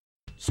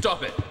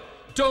Stop it!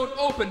 Don't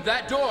open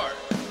that door!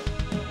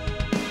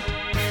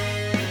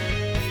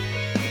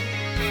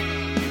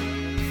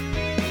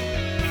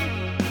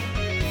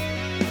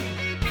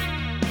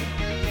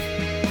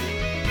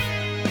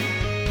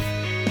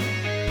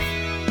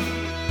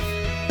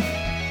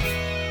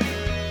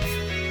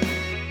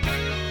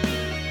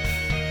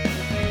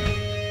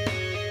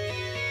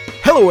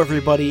 Hello,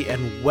 everybody,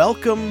 and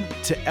welcome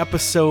to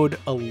episode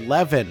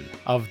 11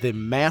 of the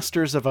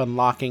Masters of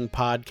Unlocking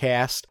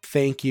podcast.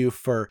 Thank you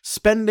for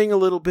spending a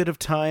little bit of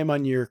time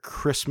on your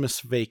Christmas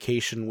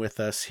vacation with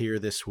us here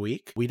this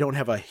week. We don't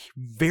have a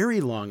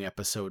very long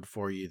episode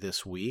for you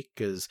this week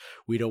because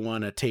we don't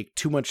want to take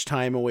too much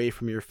time away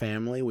from your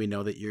family. We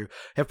know that you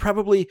have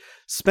probably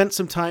spent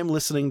some time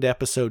listening to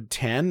episode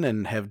 10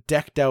 and have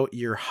decked out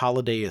your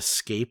holiday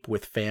escape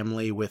with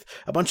family with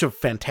a bunch of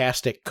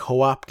fantastic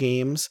co-op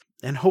games.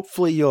 And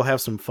hopefully you'll have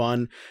some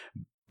fun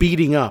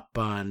beating up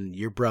on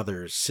your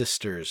brothers,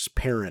 sisters,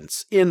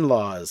 parents,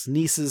 in-laws,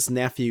 nieces,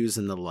 nephews,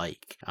 and the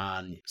like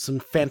on some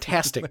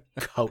fantastic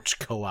couch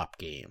co-op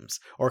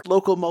games or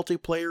local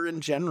multiplayer in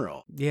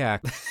general. Yeah.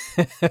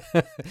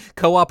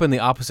 Co-op in the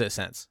opposite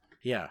sense.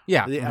 Yeah.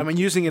 Yeah. I'm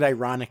using it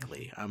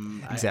ironically.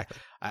 Exactly.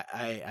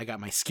 I got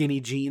my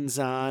skinny jeans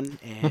on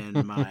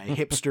and my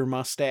hipster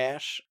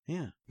mustache.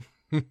 Yeah.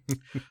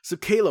 So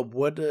Caleb,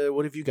 what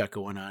have you got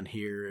going on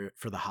here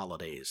for the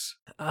holidays?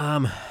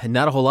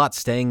 Not a whole lot.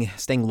 Staying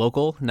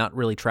local, not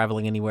really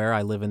traveling anywhere.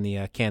 I live in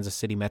the Kansas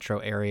City metro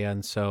area,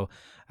 and so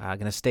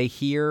gonna stay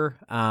here.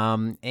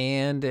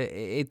 And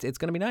it's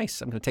gonna be nice.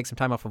 I'm gonna take some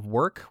time off of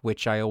work,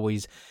 which I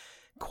always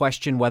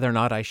question whether or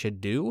not I should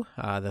do.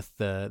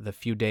 The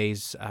few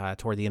days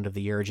toward the end of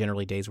the year are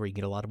generally days where you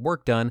get a lot of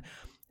work done.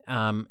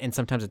 And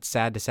sometimes it's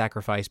sad to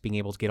sacrifice being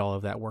able to get all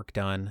of that work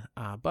done.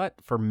 But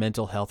for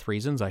mental health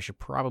reasons, I should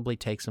probably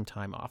take some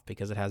time off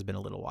because it has been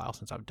a little while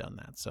since I've done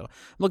that. So I'm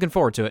looking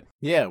forward to it.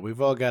 Yeah, we've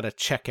all got to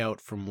check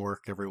out from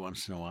work every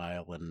once in a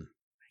while and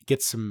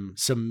get some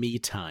me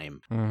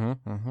time.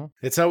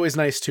 It's always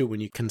nice, too, when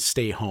you can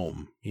stay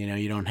home. You know,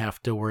 you don't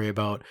have to worry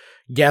about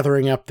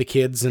gathering up the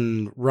kids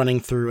and running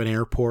through an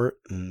airport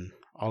and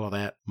all of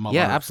that. Malarkey.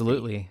 Yeah,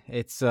 absolutely.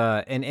 It's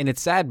and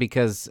it's sad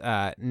because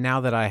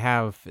now that I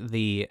have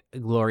the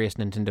glorious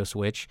Nintendo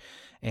Switch,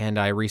 and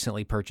I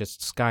recently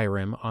purchased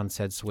Skyrim on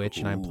said Switch,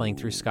 and I'm playing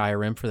through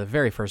Skyrim for the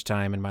very first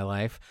time in my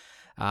life.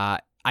 I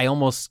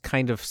almost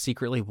kind of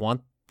secretly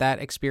want that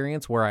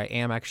experience where I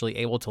am actually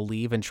able to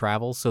leave and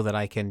travel so that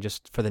I can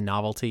just, for the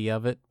novelty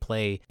of it,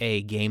 play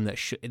a game that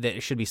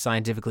should be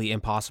scientifically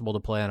impossible to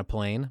play on a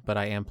plane, but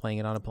I am playing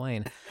it on a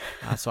plane.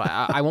 So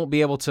I won't be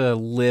able to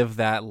live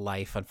that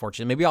life,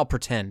 unfortunately. Maybe I'll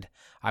pretend.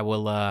 I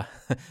will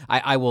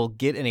I will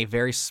get in a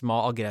very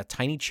small, I'll get a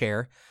tiny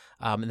chair,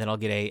 and then I'll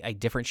get a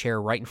different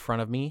chair right in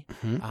front of me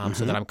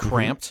so that I'm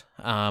cramped.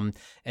 And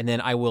then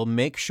I will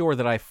make sure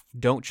that I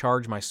don't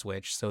charge my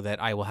Switch so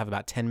that I will have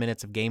about 10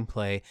 minutes of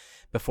gameplay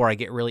before I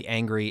get really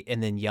angry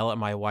and then yell at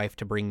my wife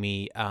to bring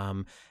me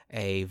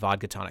a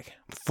vodka tonic.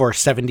 For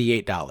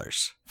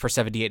 $78. For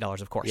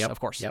 $78, of course. Yep. Of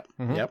course. Yep.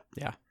 Mm-hmm. Yep.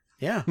 Yeah.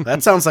 Yeah,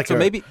 that sounds like so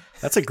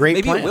that's a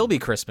great plan. Maybe it will be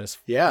Christmas.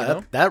 Yeah, you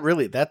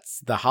know? that's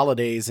the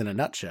holidays in a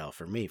nutshell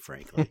for me,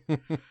 frankly.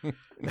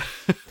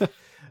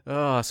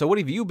 So what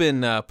have you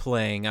been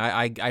playing?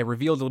 I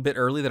revealed a little bit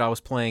early that I was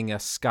playing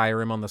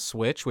Skyrim on the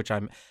Switch, which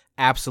I'm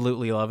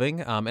absolutely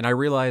loving. And I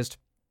realized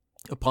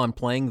upon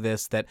playing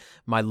this that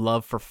my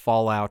love for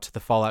the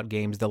Fallout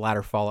games, the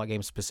latter Fallout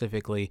games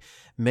specifically,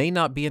 may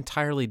not be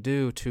entirely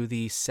due to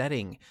the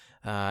setting.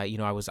 I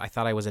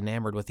thought I was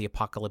enamored with the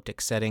apocalyptic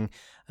setting,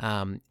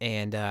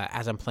 and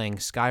as I'm playing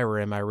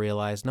Skyrim, I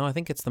realized, no, I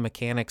think it's the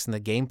mechanics and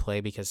the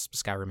gameplay, because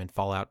Skyrim and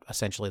Fallout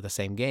essentially the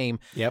same game.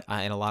 Yep.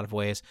 In a lot of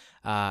ways.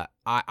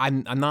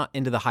 I'm not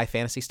into the high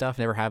fantasy stuff,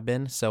 never have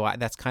been, so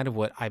that's kind of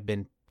what I've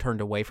been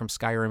turned away from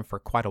Skyrim for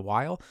quite a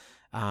while.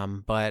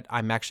 But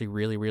I'm actually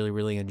really, really,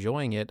 really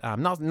enjoying it.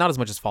 Not as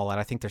much as Fallout.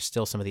 I think there's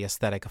still some of the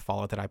aesthetic of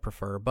Fallout that I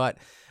prefer, but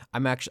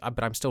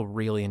I'm still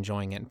really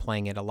enjoying it and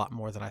playing it a lot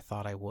more than I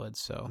thought I would.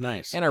 So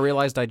nice. And I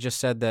realized I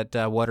just said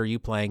that, what are you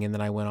playing? And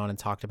then I went on and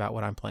talked about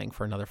what I'm playing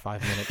for another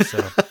 5 minutes.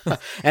 So,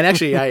 and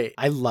actually,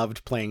 I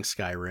loved playing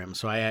Skyrim.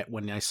 So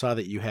when I saw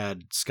that you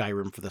had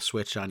Skyrim for the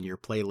Switch on your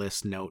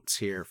playlist notes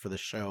here for the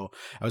show,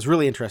 I was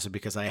really interested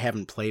because I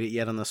haven't played it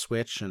yet on the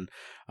Switch, and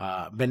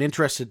been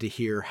interested to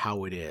hear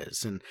how it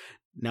is. And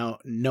now,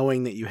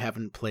 knowing that you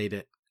haven't played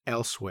it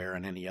elsewhere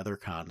on any other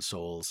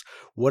consoles,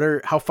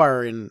 how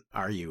far in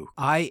are you?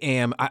 I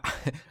am.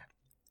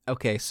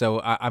 Okay, so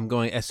I'm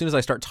going, as soon as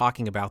I start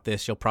talking about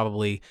this, you'll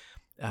probably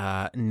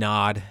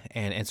nod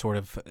and sort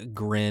of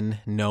grin,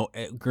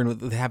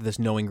 have this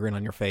knowing grin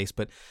on your face,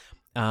 but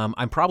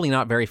I'm probably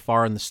not very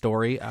far in the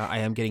story. I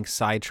am getting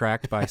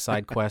sidetracked by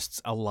side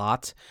quests a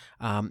lot.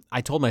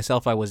 I told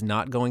myself I was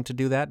not going to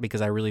do that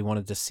because I really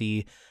wanted to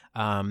see,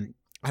 I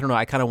don't know,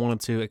 I kind of wanted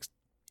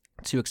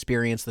to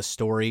experience the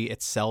story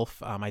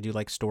itself. I do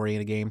like story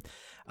in a game.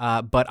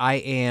 But I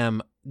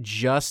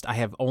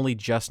have only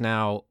just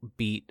now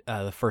beat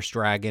the first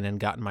dragon and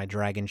gotten my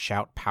dragon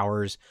shout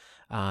powers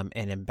and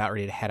am about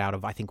ready to head out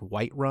of, I think,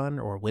 White Run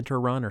or Winter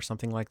Run or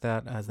something like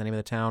that as the name of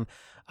the town,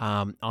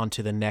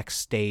 onto the next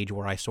stage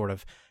where I sort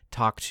of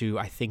talk to,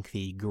 I think,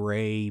 the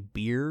Gray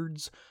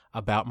Beards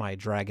about my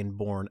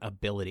Dragonborn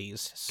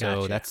abilities.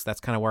 So Gotcha.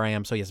 that's kind of where I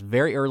am. So yes,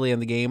 very early in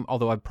the game,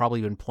 although I've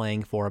probably been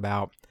playing for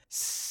about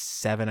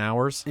 7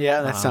 hours.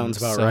 Yeah, that sounds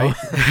about so-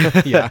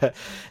 right. Yeah.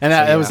 And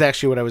that So, was yeah.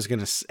 actually what I was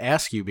going to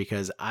ask you,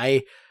 because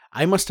I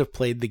must have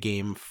played the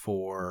game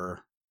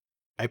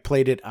I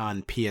played it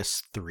on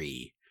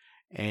PS3,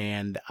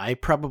 and I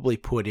probably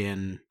put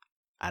in,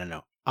 I don't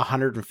know,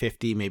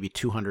 150, maybe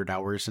 200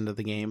 hours into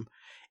the game,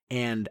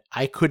 and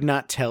I could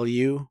not tell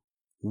you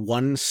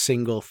one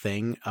single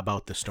thing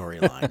about the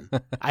storyline.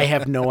 I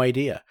have no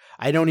idea.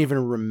 I don't even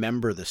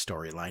remember the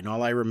storyline.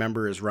 All I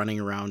remember is running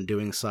around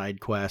doing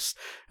side quests,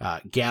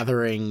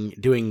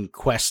 doing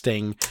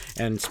questing,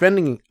 and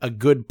spending a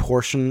good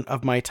portion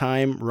of my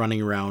time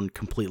running around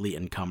completely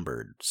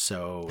encumbered.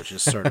 So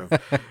just sort of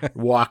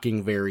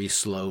walking very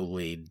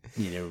slowly,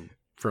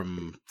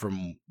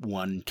 from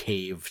one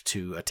cave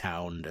to a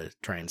town to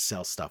try and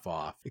sell stuff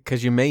off.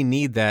 Because you may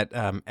need that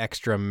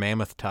extra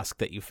mammoth tusk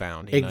that you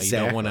found. You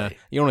Exactly. know,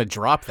 you don't want to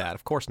drop that.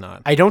 Of course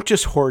not. I don't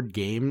just hoard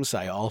games,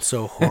 I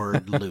also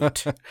hoard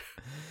loot.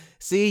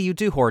 See, you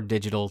do hoard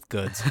digital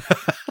goods.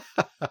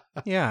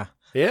 Yeah.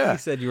 Yeah. You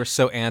said you were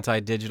so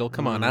anti-digital.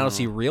 Come on, I don't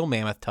see real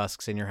mammoth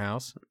tusks in your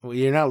house. Well,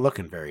 you're not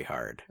looking very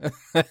hard.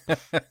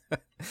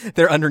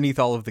 They're underneath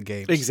all of the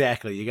games.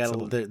 Exactly. You got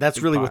It's a that's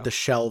big really pile. what the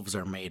shelves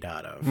are made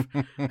out of.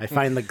 I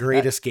find the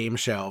greatest game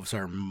shelves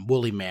are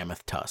woolly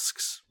mammoth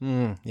tusks.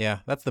 Yeah,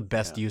 that's the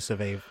best use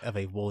of a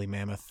woolly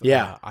mammoth.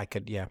 Yeah. I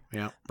could. Yeah,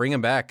 Yeah. bring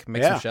them back.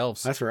 Make some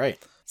shelves. That's right.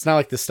 It's not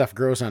like this stuff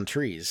grows on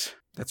trees.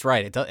 That's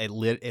right. It does. It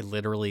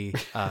literally.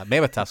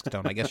 Mammoth tusks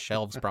don't. I guess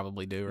shelves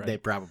probably do. Right. They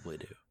probably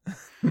do.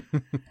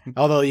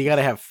 Although you got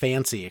to have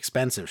fancy,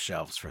 expensive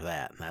shelves for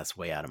that, and that's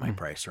way out of my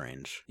price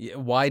range. Yeah,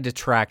 why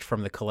detract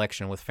from the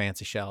collection with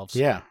fancy shelves?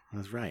 Yeah,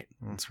 that's right.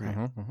 That's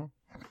right.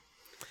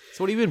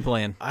 So what have you been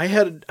playing? I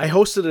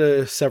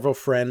hosted several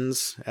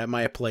friends at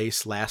my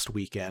place last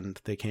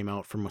weekend. They came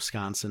out from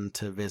Wisconsin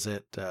to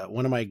visit.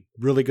 One of my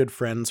really good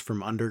friends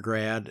from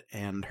undergrad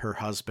and her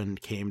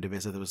husband came to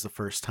visit. It was the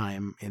first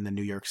time in the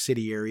New York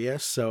City area.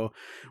 So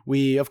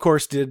we, of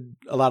course, did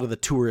a lot of the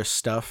tourist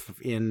stuff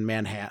in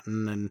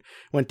Manhattan and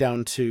went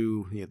down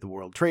to the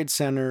World Trade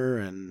Center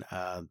and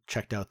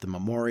checked out the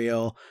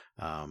memorial,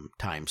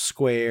 Times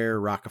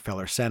Square,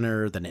 Rockefeller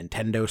Center, the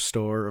Nintendo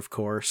store, of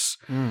course.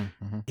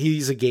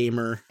 He's a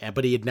gamer,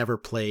 but he had never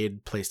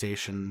played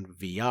PlayStation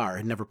VR,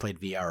 had never played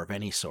VR of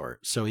any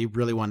sort. So he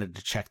really wanted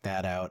to check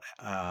that out.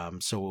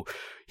 So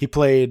he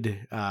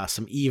played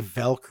some Eve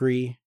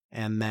Valkyrie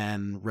and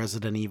then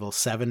Resident Evil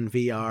 7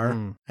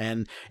 VR.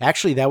 And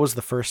actually, that was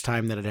the first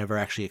time that I'd ever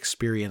actually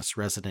experienced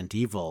Resident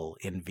Evil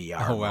in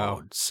VR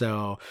mode.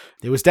 So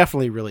it was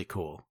definitely really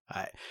cool.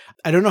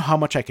 I don't know how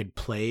much I could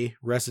play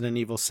Resident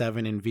Evil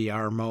 7 in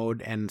VR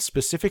mode, and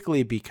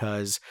specifically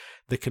because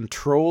the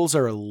controls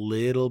are a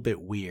little bit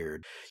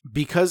weird.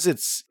 Because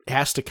it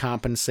has to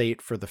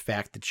compensate for the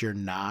fact that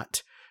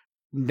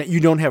you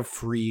don't have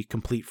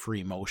complete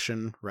free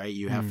motion, right?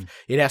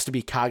 It has to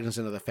be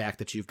cognizant of the fact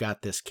that you've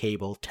got this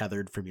cable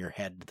tethered from your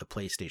head to the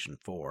PlayStation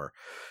 4.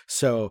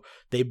 So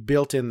they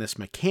built in this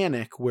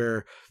mechanic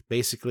where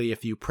basically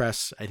if you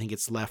press, I think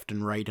it's left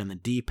and right on the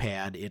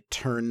D-pad, it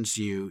turns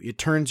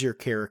your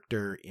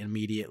character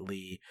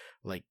immediately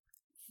like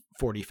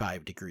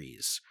 45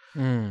 degrees,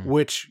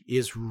 which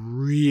is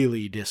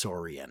really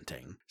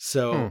disorienting.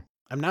 So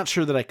I'm not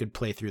sure that I could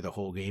play through the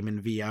whole game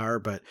in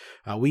VR, but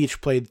we each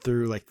played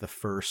through like the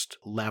first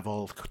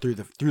level, through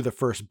the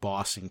first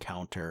boss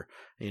encounter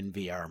in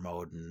VR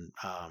mode, and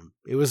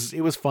it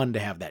was fun to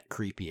have that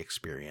creepy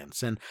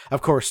experience, and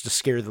of course to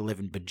scare the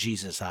living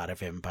bejesus out of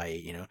him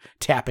by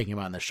tapping him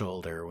on the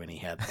shoulder when he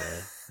had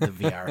the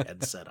VR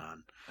headset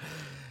on.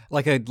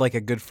 Like a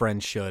good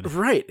friend should.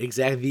 Right,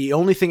 exactly. The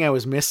only thing I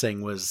was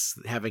missing was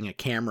having a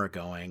camera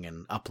going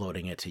and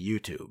uploading it to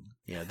YouTube.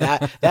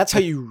 That's how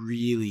you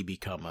really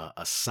become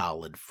a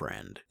solid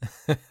friend.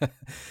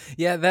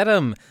 Yeah, that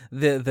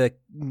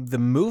the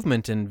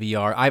movement in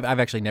VR. I've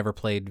actually never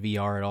played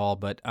VR at all,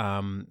 but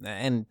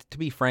and to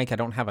be frank, I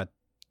don't have a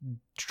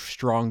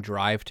strong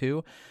drive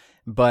to.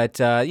 But,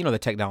 the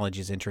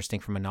technology is interesting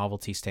from a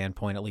novelty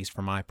standpoint, at least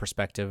from my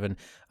perspective. And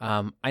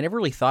I never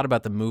really thought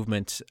about the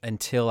movement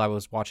until I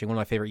was watching one of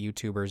my favorite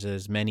YouTubers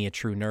is Many a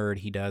True Nerd.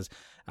 He does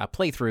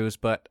playthroughs,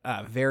 but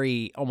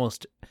very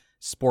almost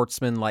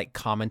sportsman-like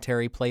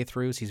commentary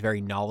playthroughs. He's very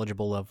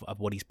knowledgeable of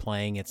what he's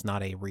playing. It's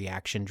not a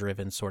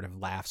reaction-driven sort of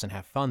laughs and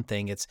have fun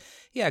thing.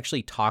 He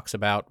actually talks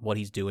about what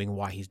he's doing,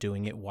 why he's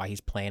doing it, why he's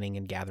planning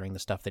and gathering the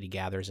stuff that he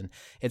gathers, and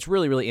it's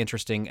really, really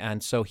interesting.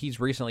 And so he's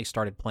recently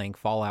started playing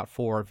Fallout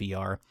 4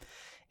 VR,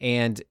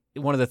 and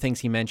one of the things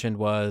he mentioned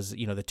was,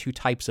 the two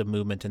types of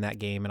movement in that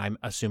game, and I'm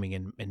assuming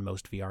in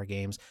most VR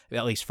games,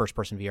 at least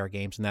first-person VR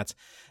games, and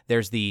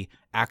there's the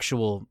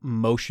actual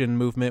motion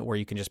movement where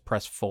you can just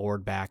press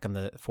forward, back,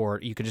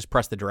 you can just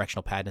press the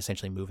directional pad and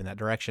essentially move in that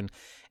direction.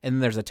 And then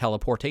there's a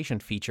teleportation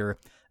feature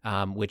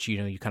which,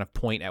 you kind of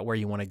point at where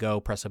you want to go,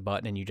 press a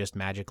button, and you just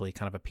magically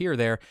kind of appear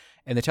there.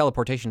 And the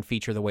teleportation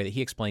feature, the way that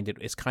he explained it,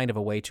 is kind of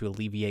a way to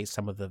alleviate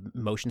some of the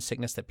motion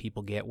sickness that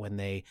people get when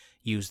they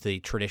use the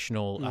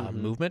traditional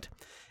movement.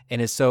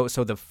 And so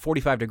the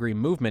 45-degree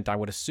movement, I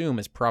would assume,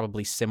 is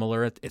probably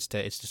similar. It's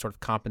to sort of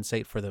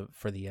compensate for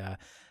the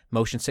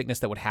motion sickness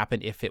that would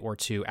happen if it were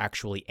to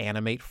actually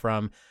animate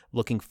from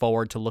looking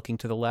forward to looking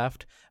to the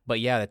left. But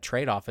yeah, the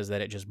trade-off is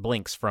that it just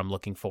blinks from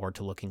looking forward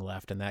to looking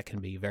left, and that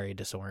can be very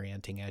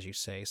disorienting, as you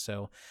say.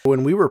 So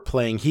when we were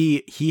playing,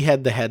 he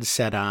had the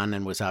headset on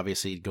and was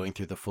obviously going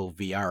through the full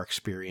VR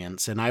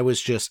experience, and I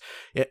was just...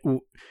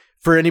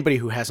 For anybody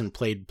who hasn't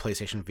played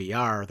PlayStation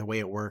VR, the way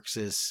it works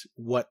is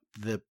what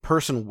the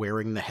person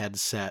wearing the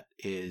headset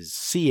is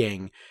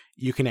seeing,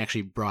 you can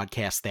actually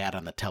broadcast that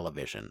on the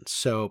television.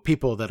 So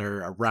people that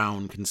are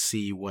around can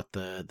see what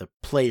the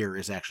player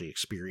is actually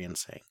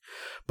experiencing.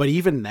 But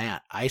even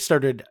that, I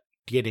started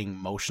getting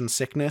motion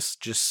sickness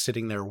just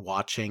sitting there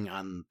watching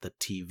on the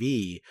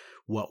TV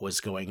what was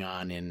going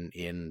on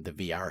in the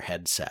VR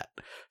headset.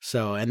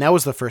 So, and that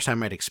was the first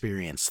time I'd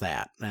experienced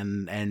that.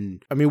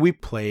 And I mean, we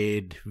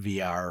played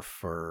VR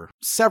for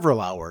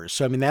several hours.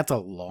 So, I mean, that's a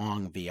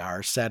long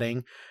VR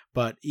setting,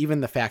 but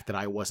even the fact that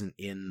I wasn't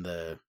in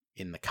the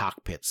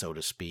cockpit, so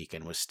to speak,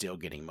 and was still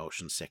getting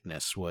motion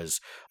sickness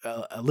was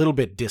a little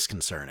bit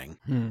disconcerting.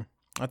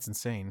 That's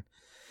insane.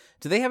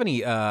 Do they have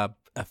any a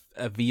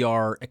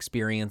VR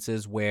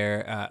experiences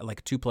where,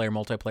 like 2-player,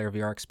 multiplayer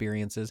VR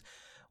experiences,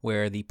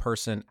 where the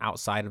person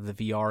outside of the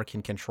VR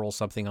can control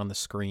something on the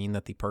screen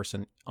that the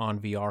person on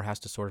VR has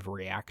to sort of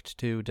react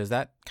to? Does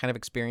that kind of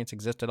experience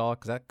exist at all?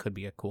 Because that could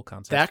be a cool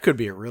concept. That could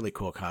be a really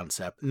cool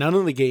concept. None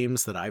of the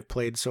games that I've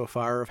played so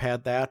far have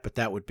had that, but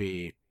that would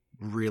be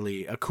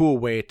really a cool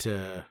way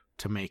to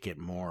make it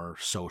more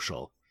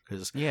social.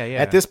 Because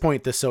at this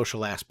point, the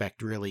social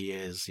aspect really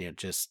is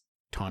just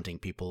taunting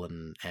people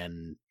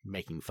and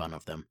making fun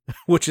of them,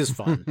 which is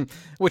fun.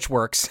 Which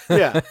works.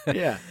 Yeah.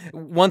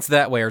 Once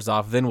that wears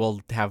off, then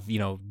we'll have,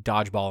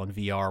 dodgeball in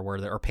VR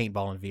or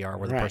paintball in VR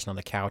where the person on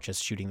the couch is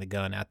shooting the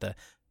gun at the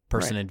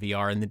person in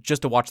VR. And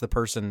just to watch the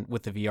person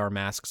with the VR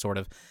mask sort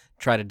of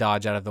try to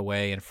dodge out of the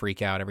way and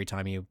freak out every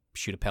time you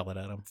shoot a pellet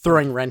at them.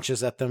 Throwing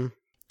wrenches at them.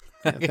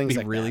 It'd be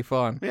like really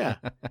fun. Yeah.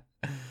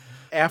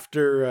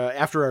 After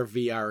our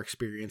VR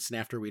experience and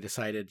after we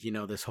decided,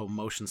 this whole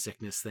motion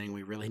sickness thing,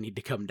 we really need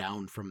to come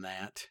down from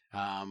that.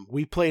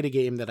 We played a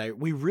game that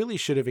we really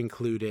should have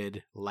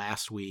included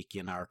last week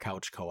in our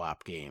couch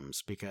co-op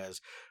games, because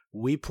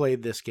we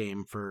played this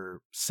game for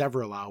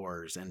several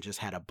hours and just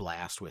had a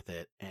blast with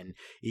it. And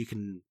you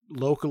can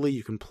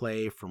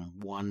play from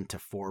 1 to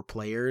 4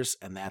 players,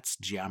 and that's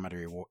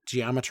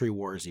Geometry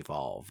Wars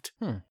Evolved.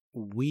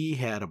 We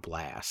had a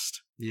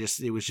blast.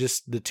 It was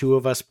just the two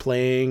of us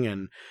playing,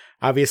 and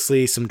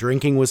obviously some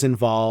drinking was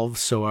involved,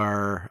 so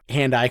our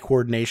hand-eye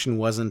coordination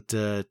wasn't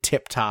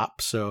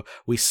tip-top, so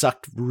we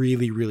sucked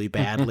really, really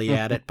badly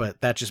at it, but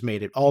that just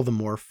made it all the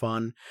more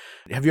fun.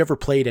 Have you ever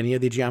played any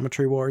of the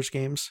Geometry Wars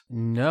games?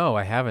 No,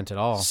 I haven't at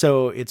all.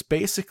 So it's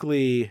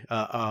basically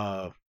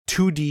a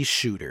 2D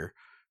shooter.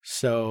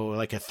 So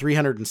like a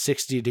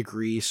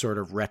 360-degree sort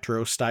of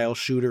retro style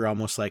shooter,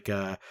 almost like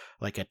a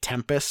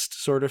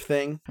Tempest sort of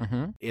thing.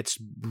 Mm-hmm. It's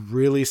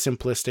really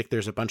simplistic.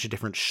 There's a bunch of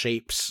different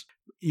shapes.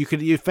 You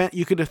could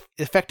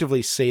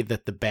effectively say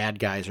that the bad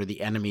guys or the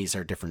enemies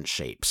are different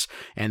shapes,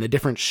 and the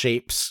different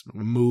shapes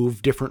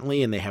move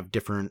differently, and they have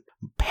different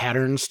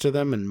patterns to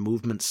them and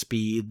movement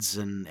speeds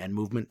and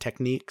movement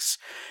techniques.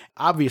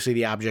 Obviously,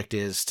 the object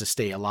is to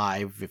stay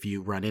alive. If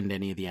you run into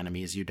any of the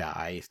enemies, you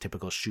die.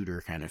 Typical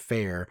shooter kind of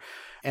fare.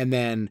 And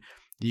then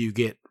you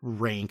get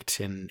ranked,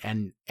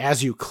 and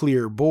as you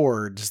clear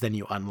boards, then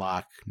you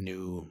unlock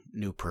new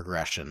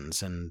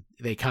progressions, and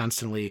they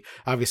constantly,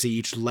 obviously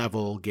each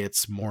level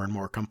gets more and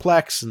more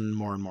complex and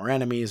more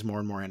enemies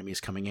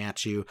coming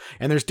at you.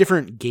 And there's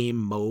different game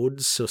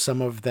modes. So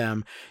some of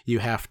them you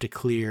have to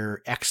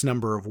clear X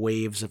number of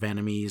waves of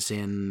enemies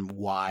in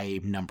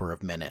Y number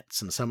of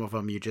minutes. And some of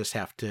them you just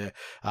have to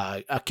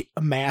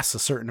amass a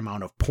certain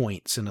amount of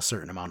points in a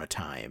certain amount of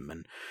time.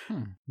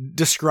 And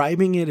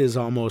describing it is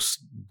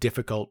almost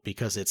difficult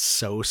because it's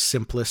so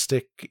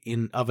simplistic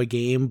of a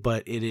game,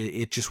 but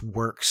it just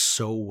works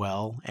so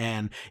well.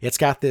 And it's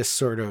got this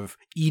sort of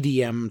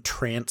EDM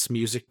trance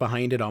music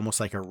behind it,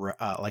 almost like a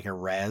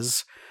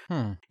Rez.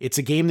 It's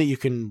a game that you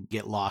can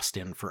get lost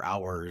in for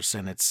hours,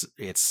 and it's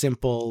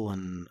simple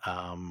and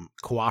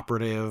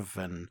cooperative,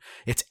 and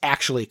it's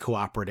actually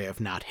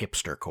cooperative, not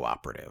hipster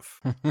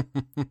cooperative.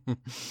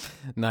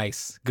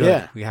 Nice, good.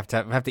 Yeah. We have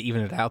to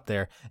even it out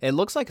there. It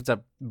looks like it's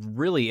a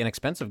really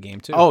inexpensive game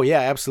too. Oh yeah,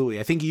 absolutely.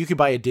 I think you could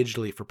buy it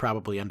digitally for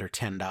probably under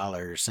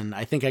 $10, and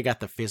I think I got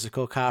the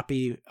physical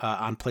copy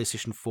on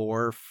PlayStation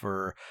 4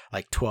 for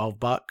like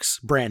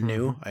 $12, brand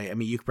new. I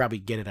mean, you could probably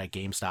get it at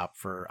GameStop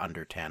for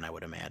under 10, I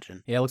would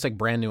imagine. Yeah, it looks like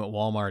brand new at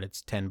Walmart.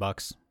 It's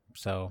 $10,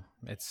 so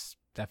it's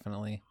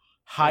definitely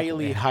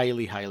Highly, yeah.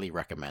 highly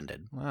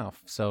recommended. Wow.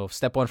 So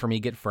step 1 for me,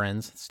 get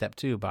friends. Step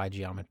 2, buy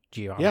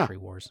Geometry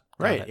Wars.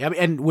 Got Right. it. I mean,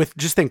 and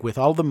think with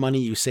all the money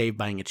you save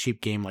buying a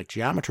cheap game like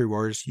Geometry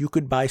Wars, you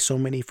could buy so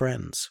many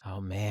friends.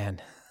 Oh,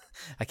 man.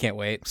 I can't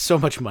wait. So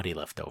much money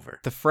left over.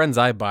 The friends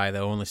I buy,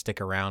 though, only stick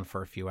around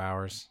for a few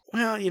hours.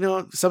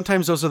 Well,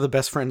 sometimes those are the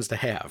best friends to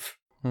have.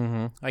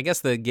 Mm-hmm. I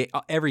guess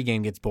every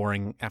game gets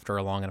boring after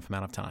a long enough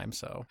amount of time,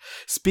 so.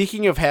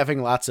 Speaking of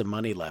having lots of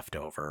money left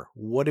over,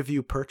 what have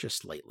you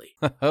purchased lately?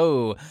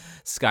 Oh,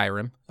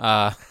 Skyrim.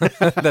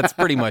 That's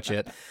pretty much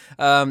it.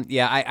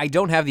 I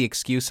don't have the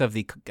excuse of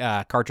the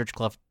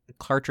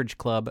Cartridge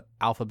Club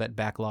Alphabet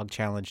Backlog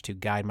Challenge to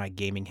guide my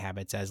gaming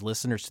habits. As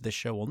listeners to this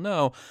show will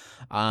know,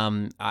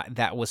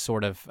 that was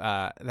sort of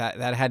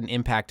that had an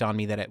impact on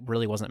me that it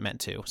really wasn't meant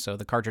to. So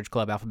the Cartridge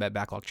Club Alphabet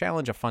Backlog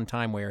Challenge, a fun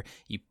time where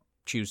you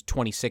choose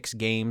 26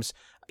 games,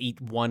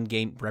 one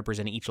game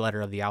representing each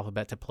letter of the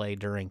alphabet to play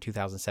during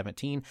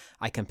 2017.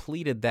 I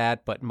completed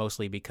that, but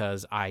mostly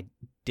because I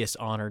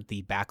dishonored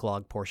the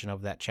backlog portion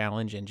of that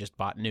challenge and just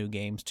bought new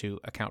games to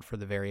account for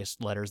the various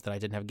letters that I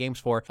didn't have games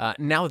for.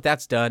 Now that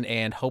that's done,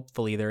 and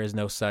hopefully there is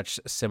no such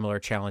similar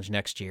challenge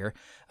next year,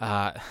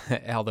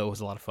 although it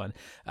was a lot of fun.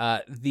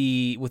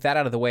 With that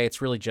out of the way,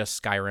 it's really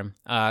just Skyrim.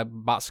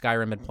 Bought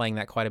Skyrim, been playing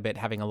that quite a bit,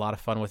 having a lot of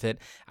fun with it.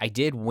 I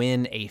did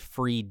win a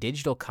free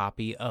digital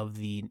copy of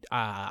the,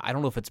 I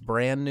don't know if it's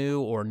brand new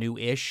or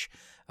new-ish,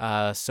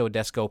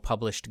 Sodesco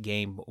published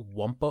game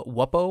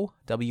Wuppo,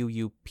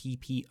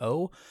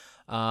 W-U-P-P-O.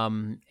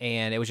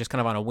 And it was just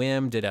kind of on a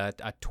whim, did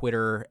a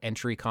Twitter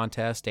entry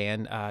contest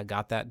and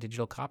got that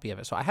digital copy of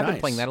it. So I have been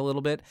playing that a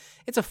little bit.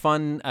 It's a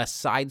fun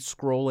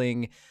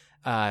side-scrolling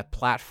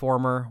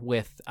platformer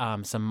with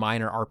some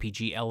minor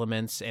RPG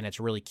elements, and it's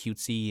really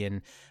cutesy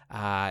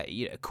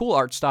and cool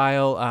art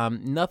style.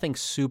 Nothing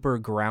super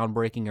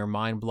groundbreaking or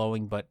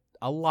mind-blowing, but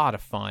a lot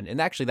of fun. And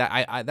actually,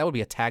 that would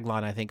be a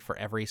tagline, I think, for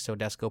every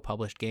Sodesco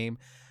published game.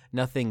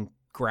 Nothing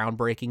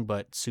groundbreaking,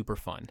 but super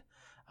fun.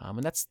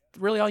 And that's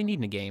really all you need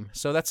in a game.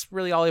 So that's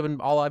really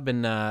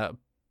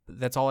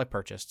that's all I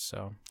purchased.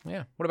 So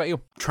yeah. What about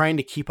you? Trying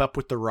to keep up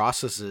with the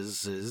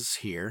Rosses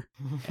here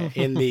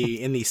in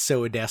the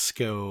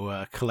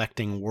Sodesco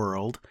collecting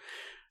world.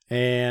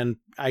 And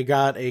I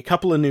got a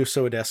couple of new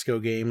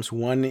Sodesco games.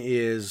 One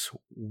is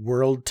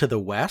World to the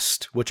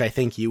West, which I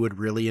think you would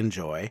really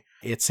enjoy.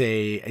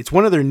 It's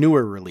one of their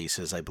newer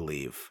releases, I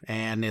believe,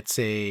 and it's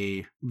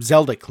a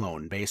Zelda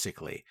clone,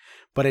 basically.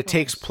 But it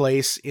takes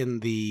place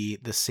in the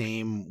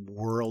same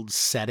world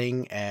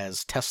setting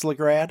as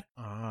Teslagrad.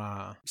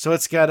 So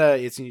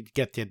you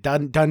get the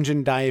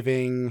dungeon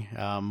diving,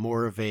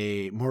 more of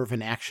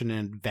an action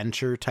and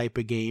adventure type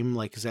of game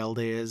like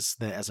Zelda is,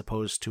 as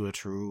opposed to a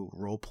true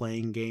role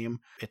playing game.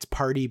 It's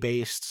party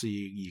based, so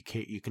you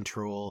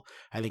control,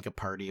 I think, a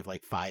party of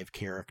like 5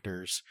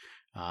 characters.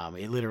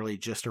 It literally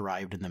just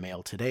arrived in the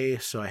mail today,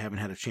 so I haven't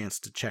had a chance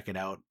to check it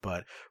out,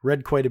 but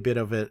read quite a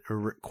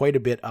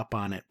bit up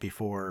on it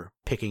before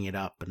picking it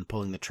up and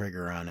pulling the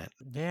trigger on it.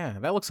 Yeah,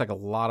 that looks like a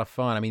lot of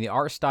fun. I mean, the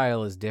art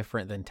style is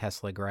different than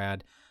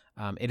Teslagrad.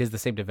 It is the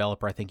same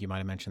developer. I think you might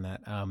have mentioned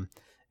that.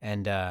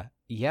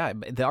 Yeah,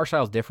 the art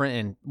style is different,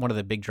 and one of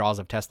the big draws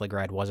of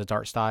Teslagrad was its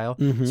art style.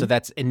 Mm-hmm. So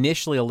that's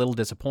initially a little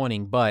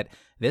disappointing, but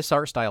this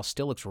art style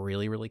still looks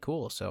really, really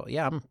cool. So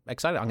yeah, I'm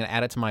excited. I'm going to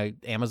add it to my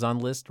Amazon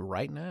list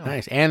right now.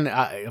 Nice. And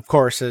of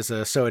course, as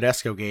a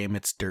Sodesco game,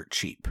 it's dirt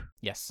cheap.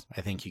 Yes.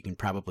 I think you can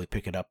probably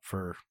pick it up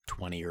for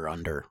 20 or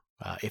under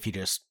if you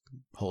just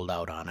hold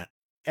out on it.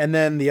 And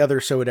then the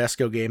other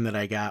Sodesco game that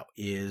I got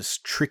is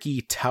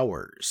Tricky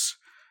Towers.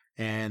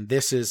 And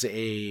this is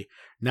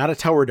not a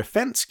tower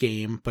defense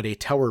game, but a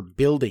tower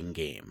building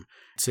game.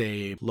 It's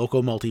a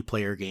local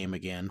multiplayer game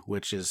again,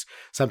 which is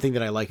something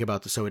that I like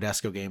about the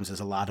Sodesco games, is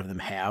a lot of them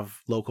have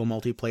local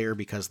multiplayer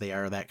because they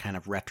are that kind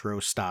of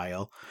retro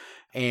style.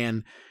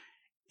 And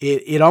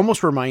it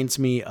almost reminds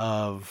me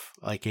of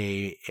like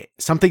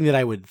something that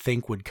I would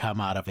think would come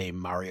out of a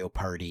Mario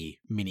Party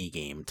mini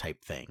game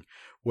type thing,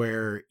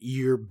 where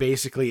you're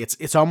basically,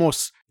 it's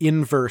almost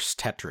inverse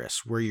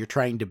Tetris, where you're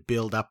trying to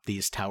build up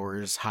these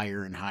towers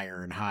higher and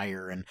higher and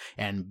higher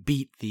and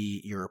beat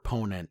your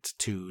opponent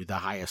to the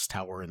highest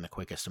tower in the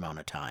quickest amount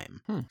of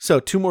time.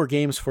 So 2 more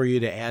games for you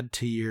to add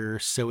to your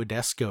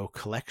Sodesco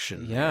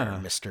collection, there,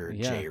 Mr.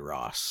 J.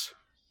 Ross.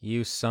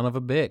 You son of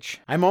a bitch.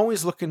 I'm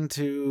always looking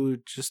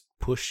to just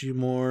push you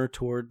more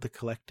toward the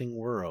collecting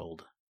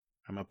world.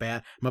 I'm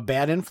a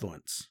bad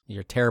influence.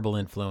 You're a terrible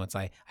influence.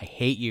 I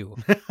hate you.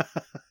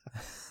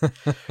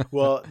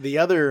 Well, the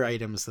other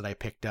items that I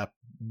picked up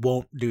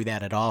won't do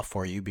that at all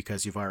for you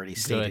because you've already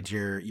stated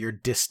your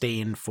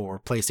disdain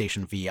for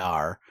PlayStation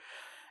VR.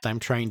 I'm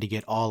trying to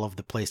get all of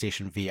the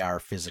PlayStation VR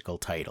physical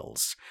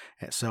titles.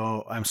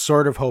 So I'm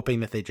sort of hoping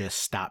that they just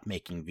stop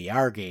making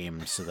VR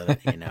games so that,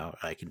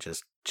 I can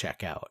just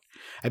check out.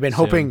 I've been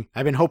hoping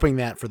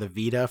that for the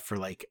Vita for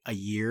like a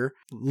year.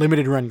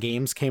 Limited run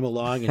games came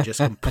along and just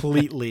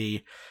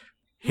completely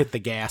hit the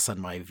gas on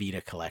my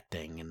Vita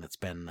collecting, and it's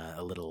been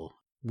a little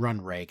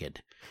run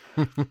ragged.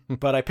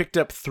 But I picked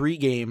up 3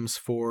 games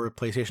for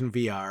PlayStation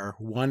VR.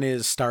 One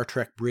is Star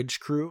Trek Bridge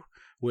Crew,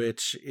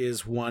 which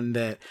is one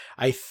that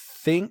I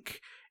think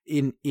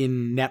in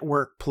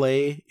network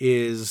play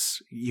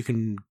is you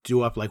can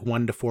do up like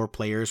 1 to 4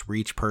 players where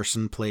each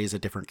person plays a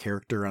different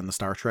character on the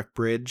Star Trek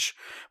bridge.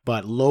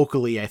 But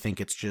locally, I think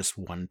it's just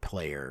 1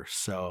 player.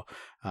 So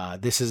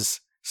this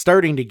is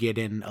starting to get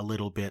in a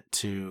little bit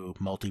to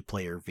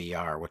multiplayer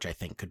VR, which I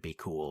think could be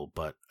cool.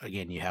 But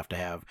again, you have to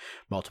have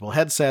multiple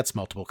headsets,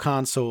 multiple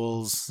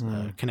consoles,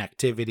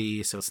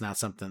 connectivity. So it's not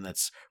something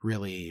that's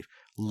really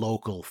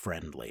local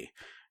friendly.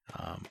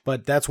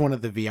 But that's one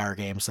of the VR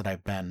games that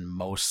I've been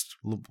most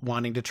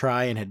wanting to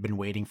try and had been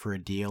waiting for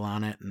a deal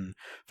on it, and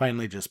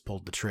finally just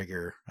pulled the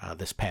trigger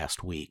this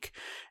past week.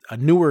 A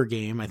newer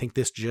game, I think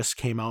this just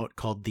came out,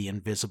 called The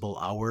Invisible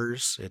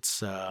Hours.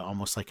 It's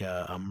almost like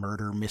a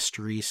murder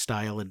mystery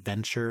style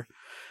adventure.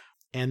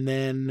 And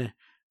then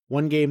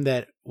one game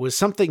that was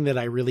something that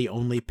I really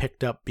only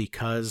picked up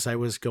because I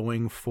was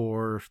going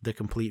for the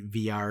complete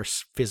VR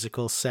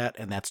physical set,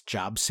 and that's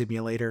Job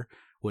Simulator,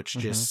 which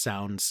just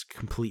sounds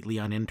completely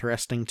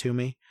uninteresting to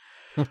me.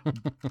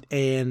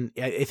 And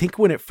I think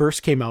when it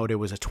first came out, it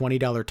was a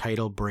 $20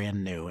 title,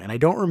 brand new. And I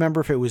don't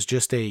remember if it was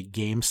just a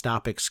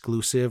GameStop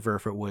exclusive or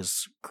if it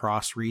was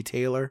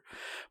cross-retailer.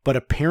 But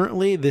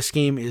apparently this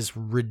game is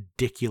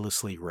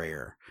ridiculously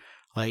rare.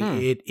 Like,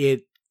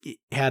 it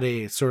had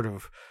a sort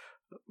of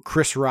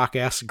Chris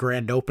Rock-esque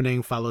grand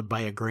opening followed by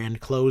a grand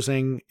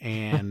closing,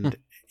 and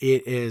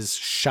it is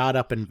shot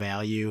up in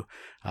value.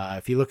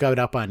 If you look it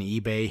up on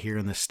eBay here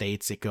in the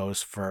States, it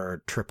goes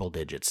for triple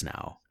digits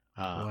now,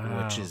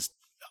 which is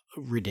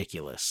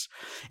ridiculous.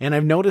 And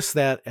I've noticed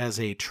that as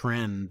a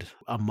trend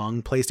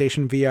among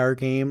PlayStation VR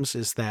games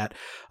is that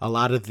a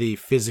lot of the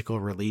physical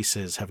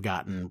releases have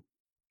gotten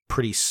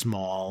pretty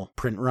small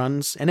print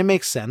runs. And it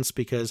makes sense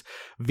because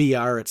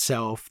VR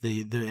itself,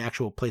 the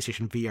actual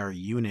PlayStation VR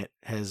unit,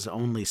 has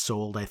only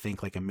sold, I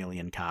think, like 1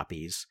 million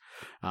copies.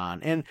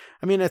 And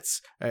I mean,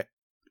 it's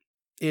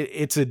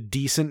a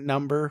decent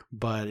number,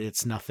 but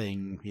it's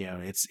nothing,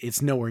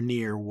 it's nowhere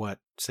near what,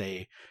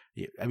 say,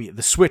 I mean,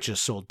 the Switch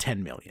has sold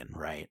 10 million,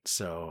 right?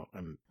 So,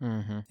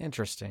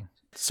 Interesting.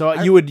 So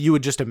you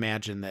would just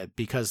imagine that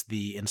because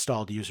the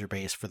installed user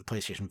base for the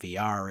PlayStation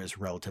VR is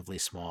relatively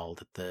small,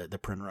 that the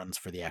print runs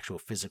for the actual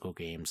physical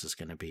games is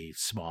going to be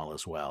small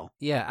as well.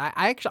 Yeah,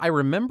 I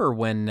remember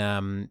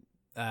when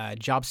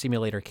Job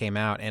Simulator came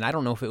out, and I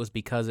don't know if it was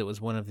because it was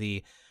one of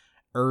the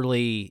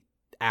early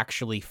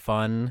actually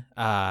fun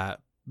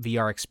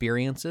VR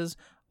experiences,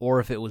 or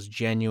if it was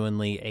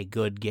genuinely a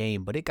good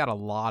game, but it got a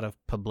lot of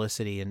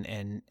publicity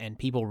and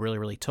people really,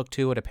 really took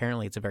to it.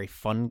 Apparently it's a very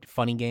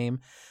funny game.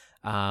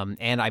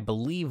 And I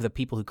believe the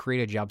people who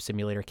created Job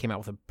Simulator came out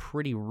with a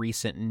pretty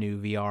recent new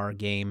VR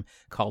game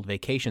called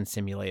Vacation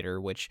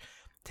Simulator, which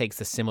takes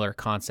a similar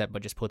concept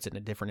but just puts it in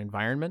a different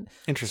environment.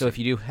 Interesting. So if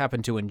you do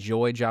happen to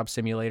enjoy Job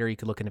Simulator, you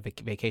could look into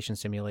Vacation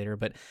Simulator.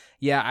 But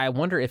yeah, I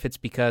wonder if it's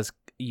because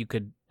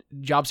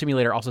Job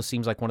Simulator also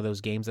seems like one of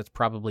those games that's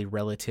probably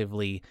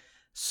relatively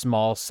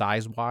small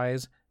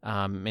size-wise,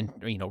 and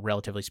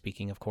relatively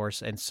speaking, of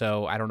course. And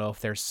so I don't know if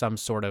there's some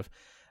sort of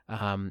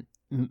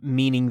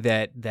meaning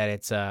that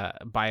it's I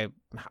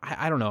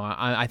don't know.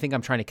 I think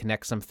I'm trying to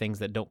connect some things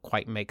that don't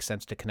quite make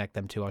sense to connect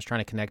them to. I was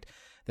trying to connect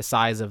the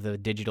size of the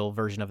digital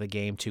version of the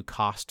game to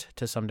cost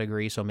to some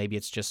degree. So maybe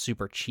it's just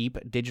super cheap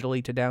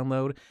digitally to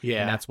download.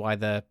 Yeah. And that's why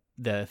the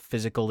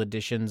physical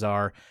editions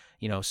are,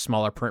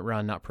 smaller print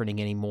run, not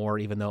printing anymore,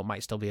 even though it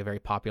might still be a very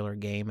popular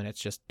game. And it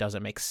just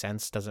doesn't make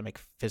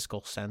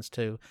physical sense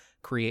to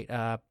create,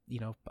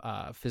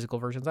 physical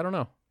versions. I don't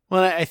know.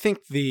 Well, I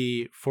think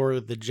for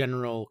the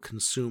general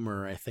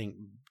consumer, I think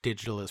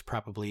digital is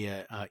probably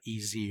a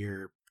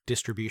easier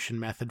distribution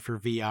method for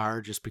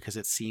VR, just because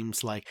it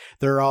seems like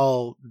they're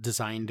all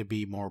designed to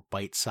be more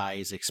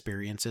bite-sized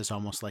experiences,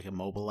 almost like a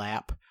mobile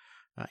app,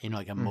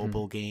 like a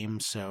mobile game.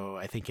 So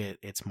I think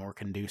it's more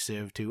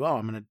conducive to,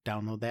 I'm going to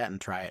download that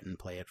and try it and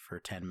play it for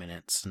 10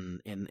 minutes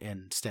and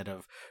instead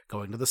of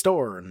going to the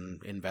store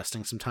and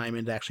investing some time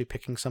into actually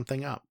picking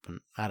something up.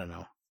 And I don't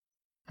know.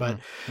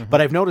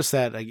 But I've noticed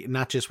that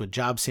not just with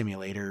Job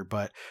Simulator,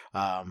 but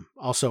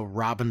also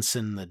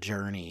Robinson the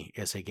Journey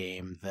is a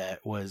game that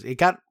it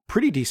got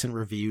pretty decent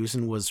reviews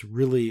and was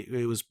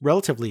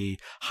relatively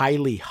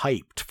highly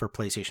hyped for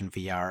PlayStation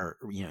VR,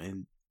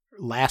 in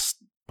last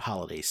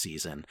holiday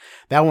season.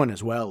 That one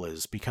as well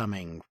is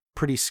becoming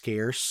pretty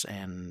scarce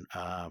and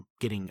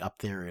getting up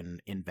there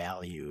in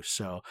value.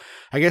 So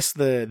I guess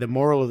the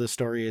moral of the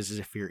story is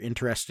if you're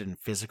interested in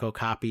physical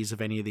copies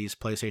of any of these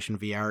PlayStation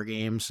VR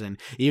games, and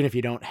even if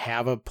you don't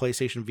have a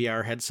PlayStation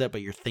VR headset,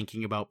 but you're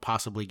thinking about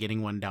possibly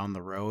getting one down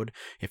the road,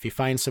 if you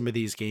find some of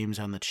these games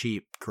on the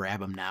cheap, grab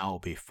them now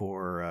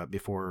before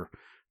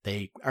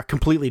they are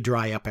completely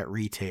dry up at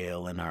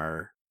retail and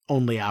our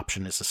only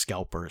option is the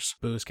scalpers.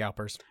 Boo,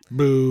 scalpers.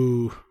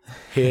 Boo.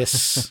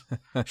 Hiss.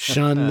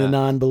 Shun the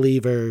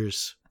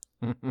non-believers.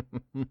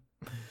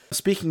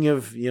 Speaking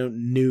of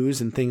news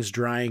and things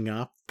drying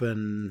up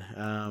and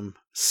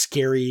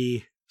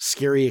scary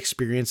scary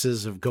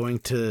experiences of going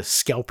to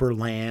Scalper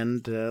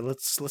Land,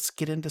 let's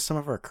get into some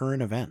of our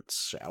current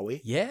events, shall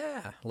we?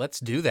 Yeah, let's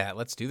do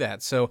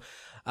that. So,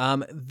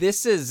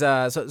 this is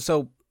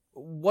so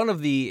one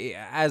of the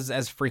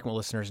as frequent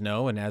listeners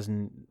know, and as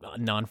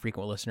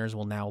non-frequent listeners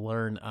will now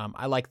learn,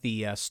 I like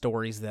the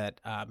stories that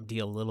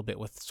deal a little bit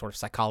with sort of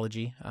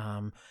psychology.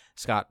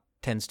 Scott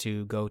tends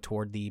to go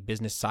toward the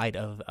business side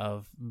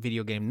of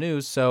video game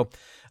news. So,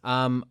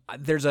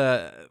 there's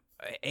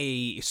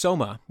a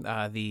Soma,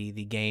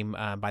 the game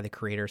by the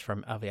creators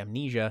of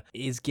Amnesia,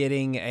 is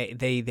getting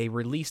they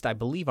released, I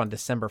believe, on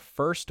December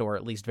 1st, or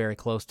at least very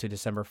close to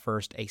December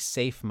 1st, a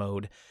safe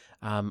mode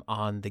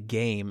on the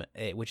game,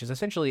 which is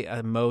essentially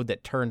a mode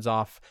that turns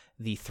off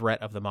the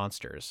threat of the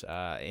monsters.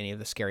 Any of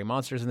the scary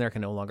monsters in there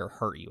can no longer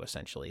hurt you,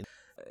 essentially.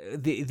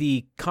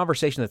 The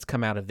conversation that's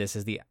come out of this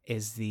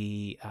is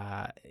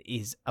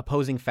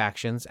opposing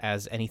factions,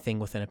 as anything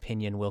with an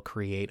opinion will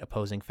create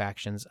opposing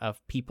factions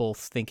of people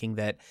thinking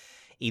that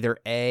either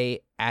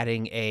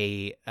adding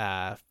a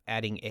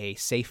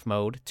safe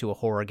mode to a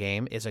horror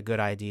game is a good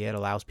idea. It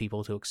allows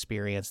people to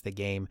experience the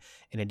game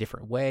in a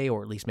different way,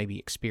 or at least maybe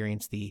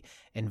experience the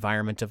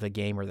environment of the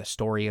game or the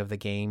story of the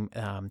game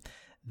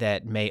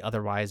that may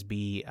otherwise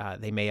be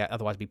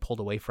pulled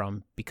away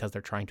from because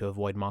they're trying to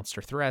avoid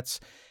monster threats.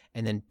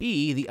 And then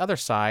B, the other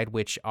side,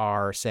 which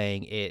are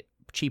saying it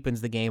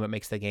cheapens the game, it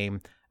makes the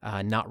game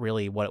not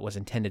really what it was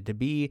intended to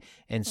be,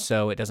 and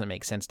so it doesn't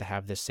make sense to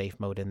have this safe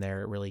mode in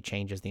there. It really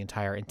changes the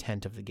entire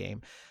intent of the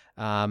game.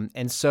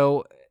 And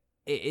so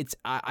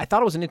I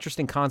thought it was an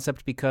interesting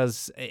concept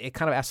because it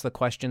kind of asks the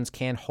questions: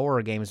 can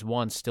horror games,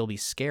 one, still be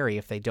scary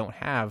if they don't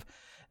have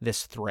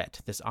this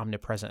threat, this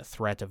omnipresent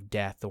threat of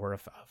death or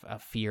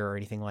of fear or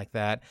anything like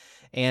that?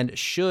 And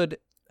should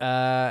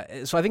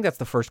so I think that's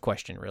the first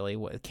question, really.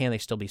 Can they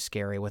still be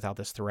scary without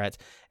this threat?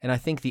 And I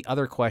think the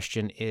other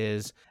question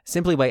is,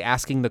 simply by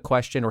asking the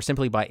question or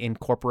simply by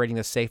incorporating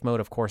the safe mode,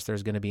 of course,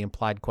 there's going to be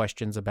implied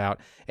questions about,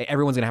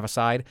 everyone's going to have a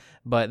side,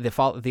 but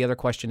the other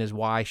question is,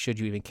 why should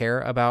you even care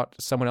about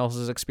someone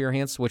else's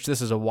experience? Which this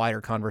is a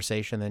wider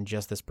conversation than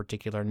just this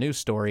particular news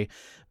story,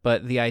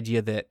 but the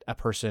idea that a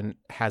person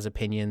has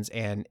opinions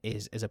and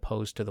is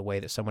opposed to the way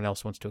that someone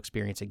else wants to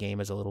experience a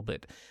game is a little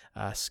bit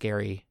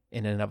scary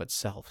in and of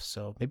itself.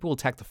 So maybe we'll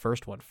attack the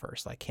first one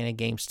first. Like, can a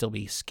game still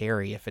be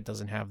scary if it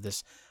doesn't have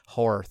this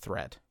horror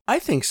threat? I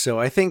think so.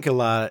 I think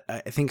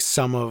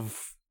some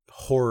of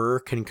horror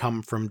can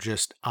come from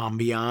just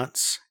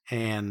ambiance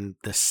and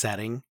the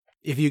setting.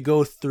 If you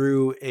go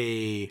through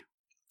a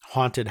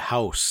haunted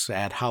house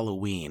at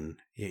Halloween,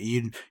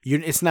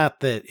 it's not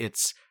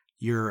that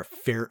you're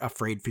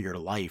afraid for your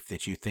life,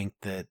 that you think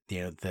that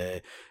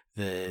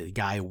the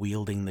guy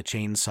wielding the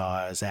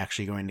chainsaw is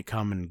actually going to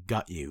come and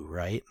gut you,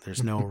 right?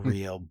 There's no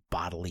real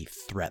bodily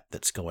threat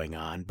that's going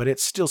on, but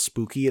it's still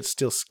spooky, it's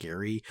still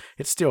scary,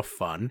 it's still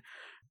fun.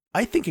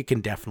 I think it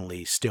can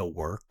definitely still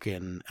work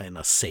in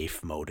a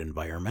safe mode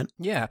environment.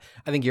 Yeah,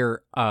 I think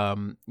your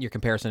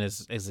comparison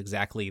is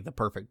exactly the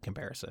perfect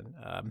comparison.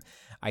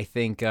 I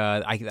think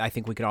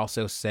we could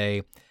also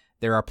say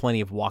there are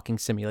plenty of walking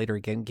simulator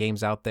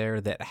games out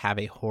there that have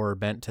a horror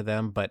bent to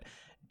them, but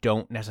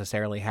don't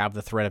necessarily have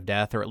the threat of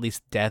death, or at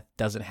least death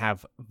doesn't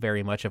have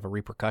very much of a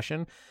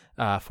repercussion.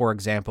 For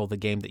example, the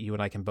game that you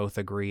and I can both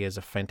agree is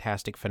a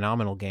fantastic,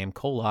 phenomenal game,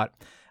 Colot.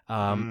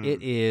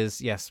 It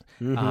is, yes.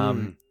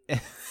 Mm-hmm.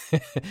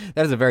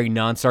 That is a very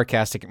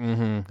non-sarcastic,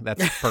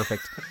 that's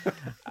perfect.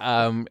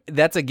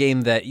 That's a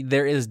game that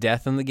there is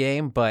death in the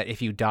game, but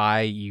if you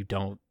die, you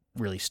don't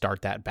really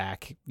start that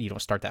back. You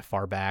don't start that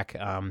far back.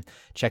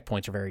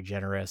 Checkpoints are very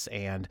generous,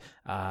 and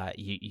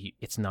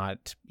it's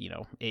not,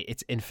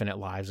 it's infinite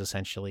lives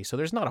essentially. So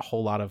there's not a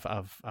whole lot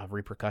of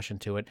repercussion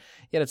to it.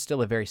 Yet it's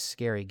still a very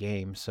scary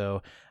game.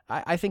 So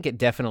I think it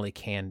definitely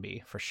can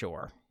be, for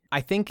sure. I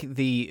think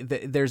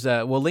there's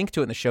we'll link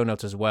to it in the show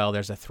notes as well.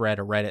 There's a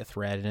Reddit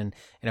thread, and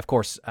of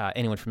course,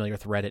 anyone familiar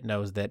with Reddit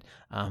knows that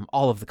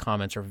all of the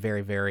comments are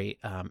very, very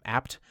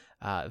apt,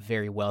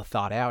 very well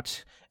thought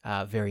out,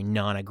 very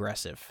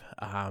non-aggressive.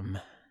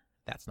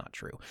 That's not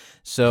true.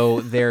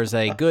 So it's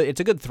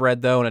a good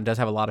thread though, and it does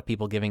have a lot of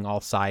people giving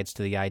all sides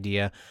to the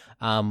idea.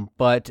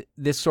 But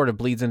this sort of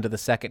bleeds into the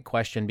second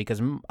question,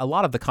 because a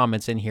lot of the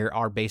comments in here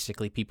are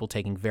basically people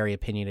taking very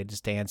opinionated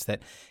stance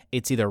that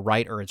it's either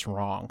right or it's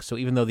wrong. So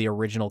even though the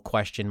original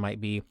question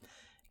might be,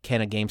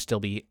 can a game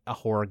still be a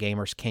horror game,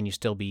 or can you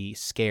still be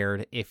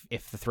scared if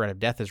the threat of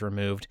death is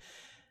removed?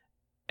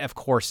 Of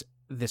course,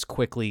 this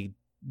quickly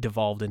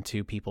devolved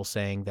into people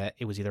saying that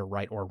it was either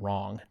right or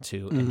wrong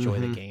to enjoy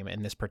the game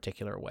in this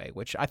particular way,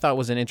 which I thought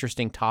was an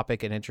interesting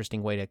topic, an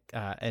interesting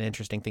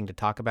thing to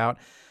talk about,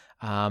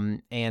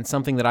 and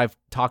something that I've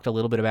talked a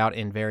little bit about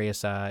in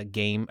various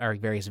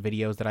various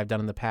videos that I've done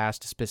in the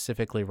past,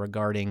 specifically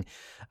regarding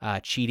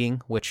cheating,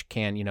 which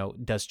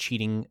does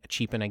cheating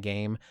cheapen a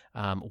game?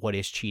 What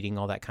is cheating?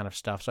 All that kind of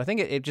stuff. So I think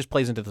it just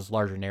plays into this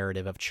larger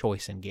narrative of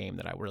choice in game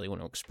that I really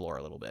want to explore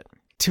a little bit.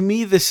 To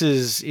me, this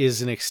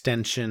is an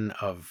extension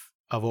of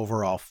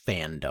overall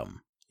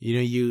fandom. You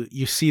know,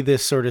 you see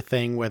this sort of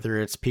thing, whether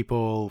it's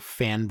people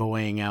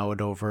fanboying out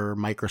over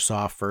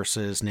Microsoft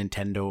versus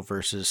Nintendo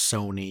versus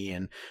Sony,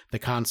 and the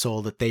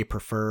console that they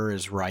prefer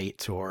is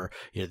right, or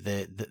you know,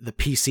 the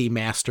PC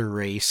master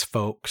race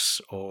folks,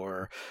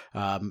 or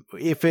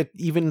if it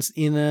even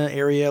in an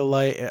area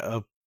like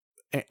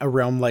a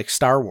realm like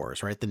Star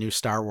Wars, right? The new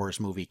Star Wars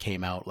movie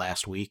came out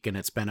last week, and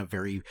it's been a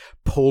very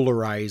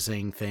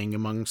polarizing thing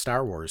among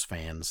Star Wars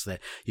fans,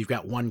 that you've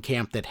got one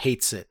camp that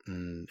hates it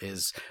and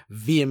is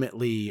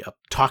vehemently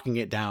talking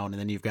it down, and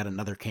then you've got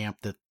another camp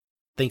that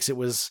thinks it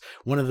was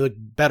one of the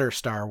better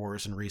Star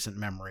Wars in recent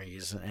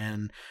memories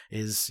and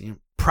is, you know,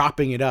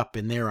 propping it up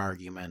in their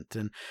argument.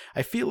 And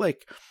I feel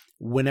like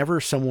whenever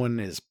someone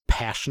is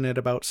passionate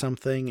about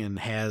something and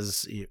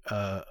has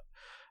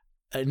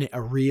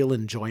a real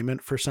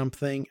enjoyment for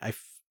something, I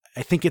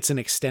think it's an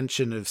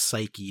extension of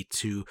psyche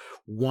to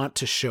want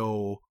to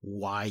show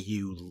why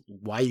you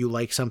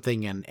like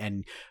something,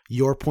 and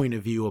your point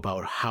of view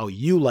about how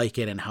you like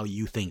it and how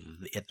you think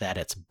that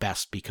it's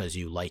best because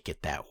you like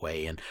it that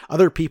way. And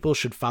other people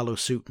should follow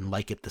suit and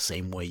like it the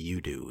same way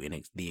you do,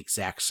 in the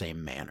exact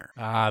same manner.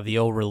 The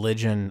old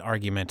religion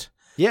argument.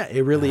 Yeah,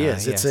 it really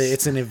is. Yes.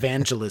 It's an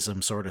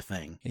evangelism sort of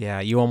thing.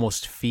 Yeah, you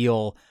almost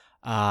feel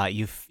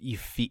you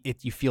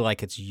feel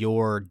like it's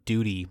your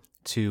duty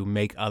to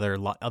make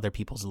other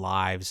people's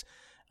lives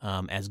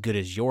as good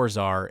as yours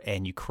are,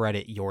 and you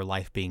credit your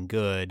life being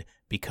good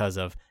because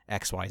of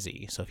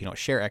XYZ. So if you don't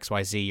share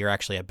XYZ, you're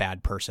actually a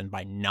bad person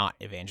by not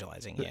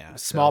evangelizing. Yeah,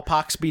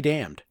 smallpox be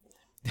damned.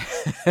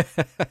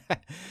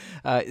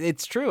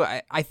 It's true.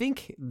 I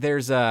think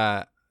there's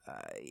I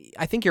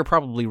think you're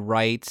probably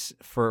right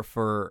for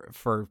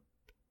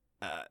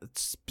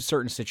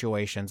certain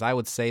situations. I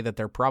would say that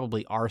there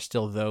probably are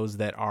still those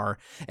that are,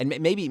 and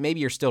maybe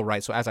you're still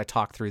right. So as I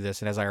talk through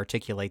this and as I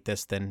articulate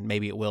this, then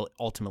maybe it will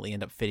ultimately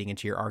end up fitting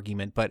into your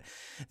argument. But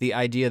the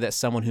idea that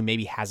someone who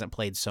maybe hasn't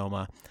played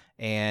Soma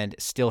and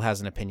still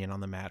has an opinion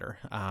on the matter,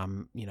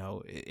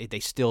 they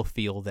still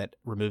feel that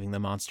removing the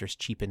monsters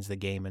cheapens the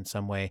game in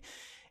some way.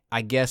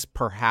 I guess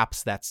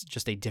perhaps that's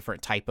just a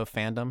different type of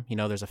fandom. You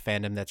know, there's a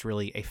fandom that's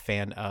really a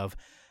fan of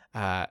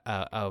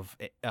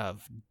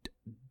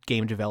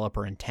game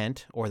developer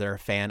intent, or they're a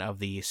fan of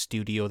the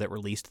studio that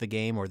released the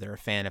game, or they're a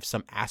fan of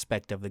some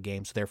aspect of the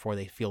game, so therefore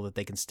they feel that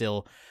they can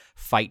still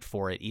fight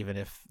for it, even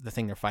if the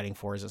thing they're fighting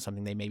for isn't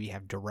something they maybe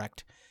have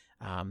direct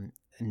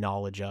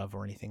knowledge of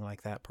or anything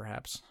like that,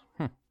 perhaps.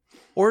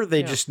 Or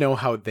they just know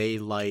how they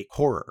like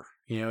horror.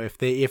 You know,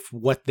 if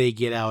what they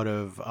get out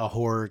of a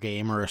horror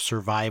game or a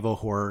survival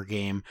horror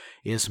game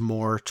is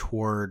more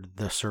toward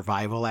the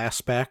survival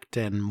aspect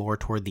and more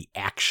toward the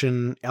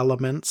action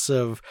elements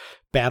of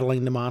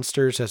battling the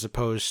monsters, as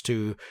opposed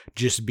to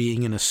just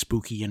being in a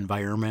spooky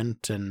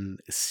environment and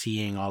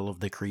seeing all of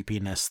the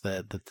creepiness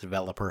that the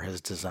developer has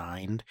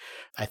designed,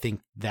 I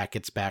think that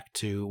gets back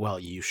to, well,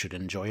 you should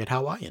enjoy it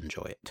how I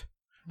enjoy it.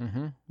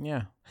 Mm-hmm.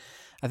 Yeah.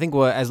 I think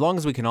as long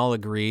as we can all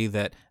agree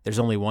that there's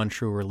only one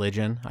true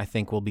religion, I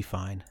think we'll be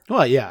fine.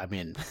 Well, yeah, I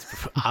mean,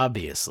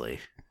 obviously.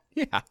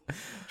 Yeah.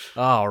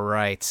 All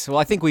right. Well,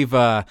 I think we've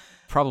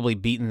probably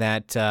beaten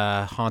that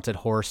haunted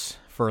horse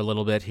for a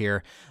little bit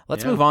here.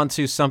 Let's move on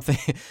to something.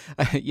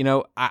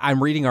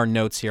 I'm reading our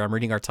notes here. I'm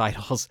reading our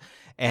titles,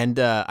 and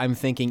I'm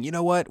thinking, you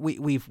know what?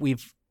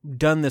 We've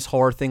done this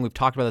horror thing. We've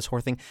talked about this horror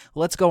thing.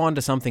 Let's go on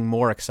to something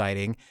more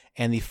exciting.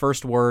 And the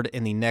first word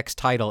in the next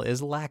title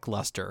is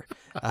lackluster.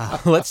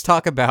 Let's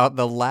talk about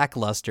the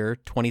lackluster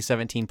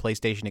 2017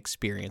 PlayStation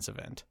Experience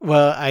event.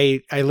 Well,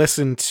 I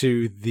listened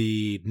to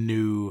the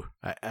new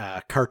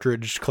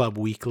Cartridge Club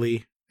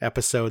Weekly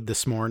episode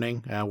this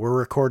morning. We're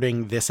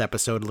recording this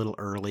episode a little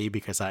early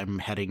because I'm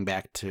heading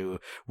back to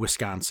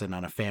Wisconsin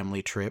on a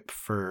family trip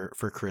for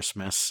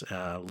Christmas,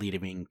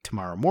 leaving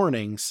tomorrow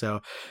morning.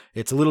 So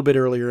it's a little bit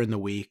earlier in the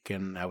week,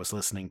 and I was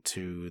listening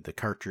to the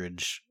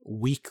Cartridge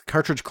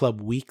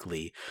Club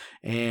Weekly,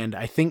 and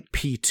I think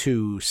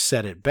P2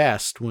 said it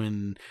best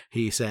when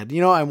he said,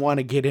 I want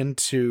to get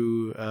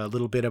into a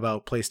little bit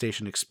about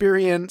PlayStation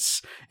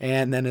Experience,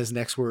 and then his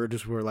next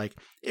words were like,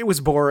 it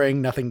was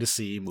boring, nothing to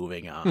see,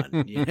 moving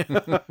on.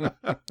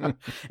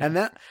 And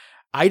that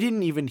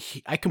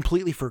I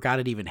completely forgot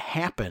it even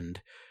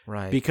happened.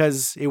 Right.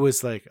 Because it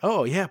was like,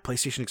 oh yeah,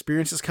 PlayStation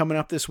Experience is coming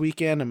up this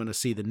weekend. I'm going to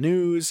see the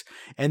news.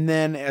 And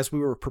then as we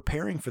were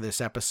preparing for this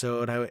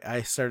episode,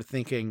 I started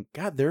thinking,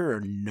 God, there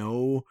are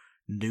no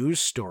news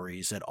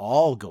stories at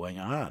all going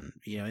on,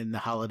 in the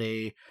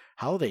holiday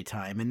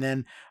time. And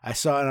then I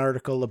saw an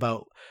article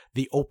about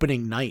the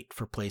opening night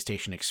for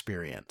PlayStation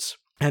Experience.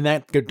 And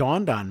that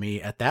dawned on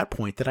me at that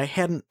point that I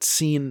hadn't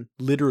seen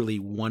literally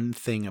one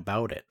thing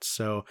about it.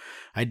 So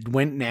I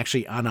went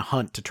actually on a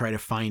hunt to try to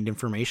find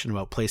information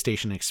about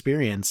PlayStation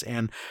Experience.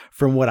 And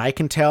from what I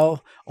can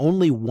tell,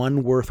 only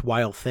one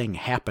worthwhile thing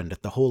happened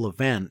at the whole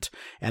event.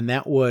 And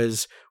that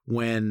was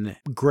when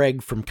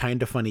Greg from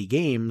Kinda Funny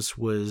Games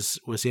was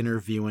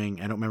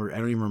interviewing. I don't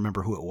even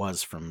remember who it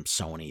was from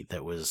Sony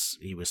that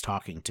he was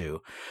talking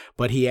to.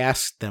 But he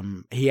asked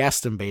them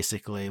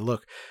basically,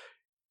 look,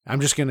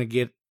 I'm just going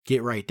to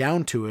get right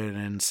down to it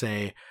and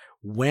say,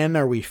 when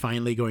are we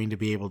finally going to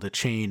be able to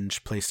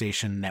change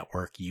PlayStation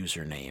Network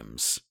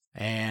usernames?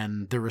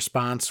 And the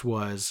response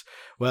was,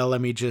 well,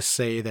 let me just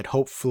say that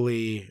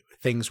hopefully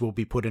things will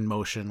be put in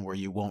motion where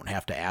you won't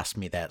have to ask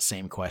me that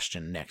same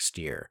question next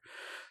year.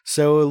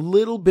 So a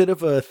little bit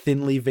of a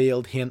thinly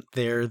veiled hint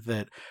there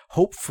that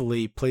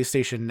hopefully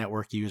PlayStation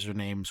Network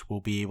usernames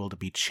will be able to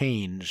be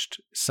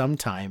changed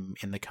sometime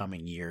in the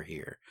coming year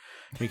here.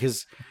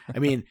 Because, I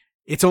mean,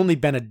 it's only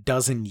been a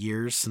dozen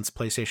years since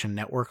PlayStation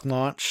Network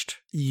launched.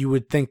 You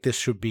would think this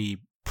should be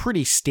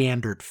pretty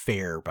standard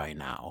fare by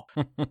now.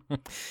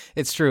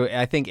 It's true.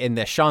 I think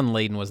Sean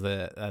Layden was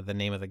the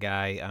name of the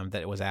guy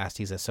that was asked.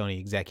 He's a Sony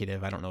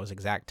executive. I don't know his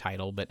exact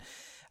title, but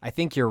I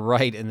think you're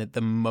right in that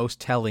the most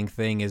telling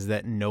thing is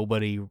that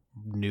nobody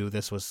knew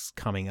this was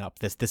coming up.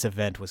 This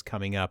event was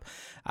coming up.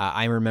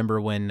 I remember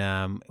when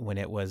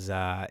it was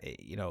the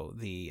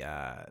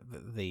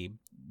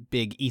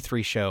big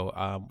E3 show.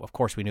 Of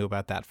course, we knew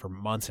about that for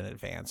months in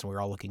advance, and we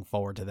were all looking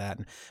forward to that.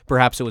 And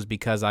perhaps it was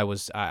because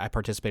I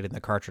participated in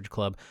the Cartridge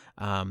Club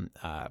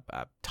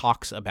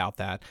talks about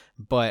that.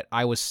 But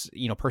I was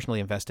personally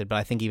invested. But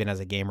I think even as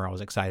a gamer, I was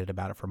excited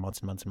about it for months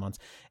and months and months.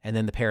 And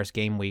then the Paris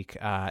Game Week,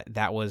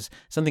 that was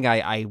something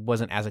I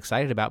wasn't as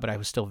excited about, but I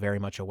was still very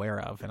much aware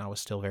of, and I was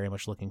still very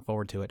much looking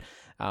forward to it.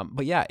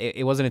 But yeah,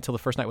 it wasn't until the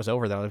first night was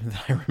over that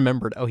I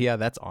remembered, oh yeah,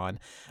 that's on.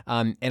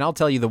 And I'll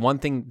tell you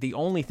the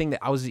only thing that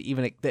I was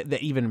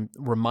that even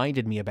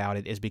reminded me about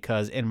it is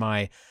because in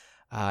my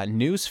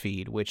news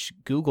feed, which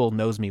Google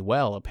knows me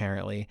well,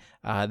 apparently,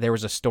 there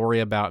was a story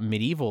about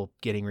Medieval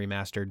getting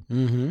remastered.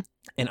 Mm-hmm.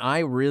 And I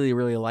really,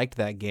 really liked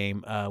that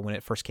game when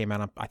it first came out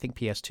on, I think,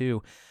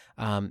 PS2.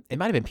 It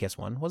might have been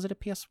PS1. Was it a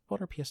PS1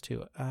 or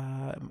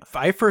PS2?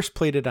 I first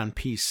played it on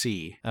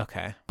PC.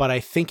 Okay. But I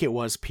think it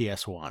was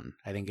PS1.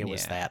 I think it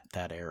was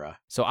that era.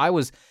 So I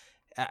was...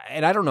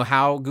 and I don't know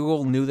how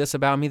Google knew this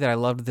about me, that I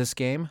loved this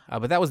game,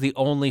 but that was the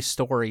only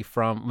story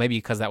maybe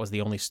because that was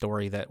the only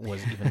story that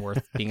was even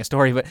worth being a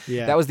story, but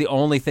that was the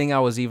only thing I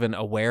was even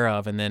aware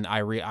of. And then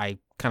I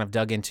kind of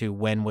dug into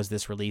when was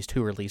this released,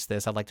 who released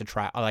this. I like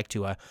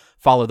to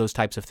follow those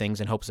types of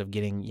things in hopes of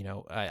getting,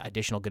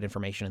 additional good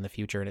information in the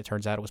future. And it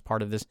turns out it was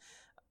part of this,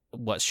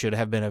 what should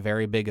have been a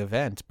very big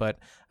event, but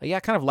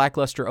kind of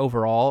lackluster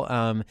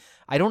overall.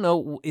 I don't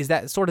know, is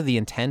that sort of the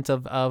intent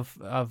of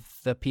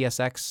the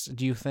PSX,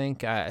 do you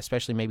think,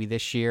 especially maybe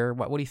this year?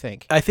 What do you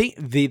think? I think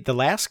the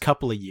last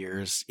couple of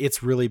years,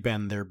 it's really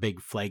been their big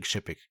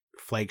flagship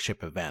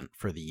event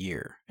for the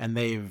year, and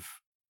they've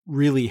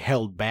really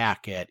held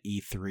back at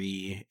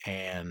E3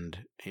 and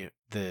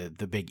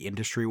the big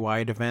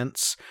industry-wide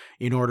events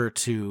in order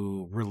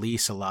to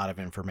release a lot of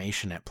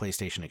information at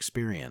PlayStation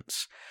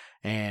Experience.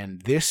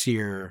 And this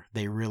year,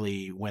 they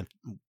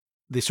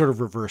sort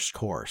of reversed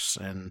course,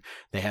 and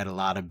they had a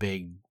lot of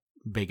big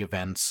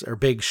events or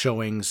big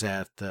showings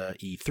at the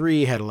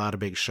E3, had a lot of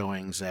big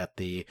showings at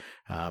the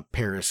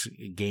Paris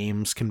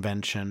Games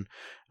Convention.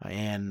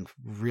 And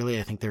really,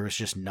 I think there was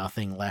just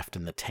nothing left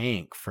in the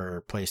tank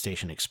for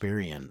PlayStation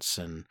Experience.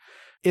 And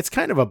it's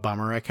kind of a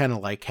bummer. I kind of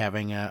like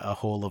having a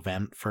whole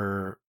event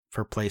for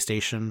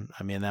PlayStation.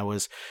 I mean, that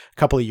was a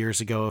couple of years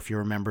ago. If you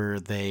remember,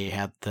 they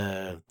had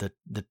the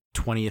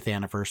 20th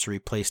anniversary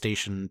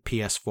PlayStation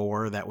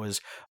PS4 that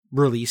was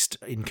released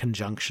in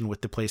conjunction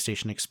with the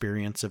PlayStation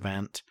Experience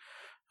event.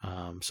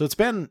 So it's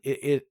been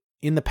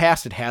in the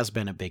past. It has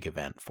been a big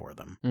event for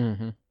them.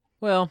 Mm-hmm.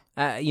 Well,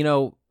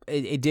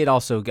 it did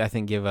also, I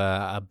think, give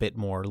a bit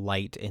more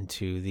light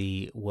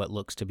into what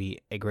looks to be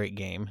a great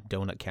game,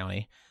 Donut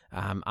County.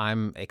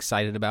 I'm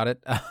excited about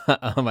it.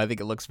 I think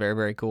it looks very,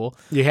 very cool.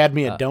 You had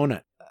me a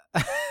donut.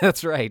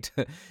 That's right.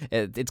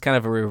 It's kind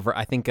of a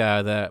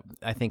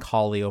I think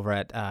Holly over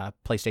at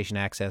PlayStation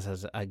Access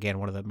has, again,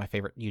 one of my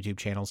favorite YouTube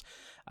channels.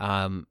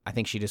 I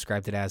think she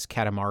described it as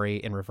Katamari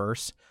in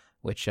reverse,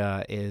 which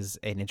is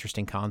an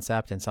interesting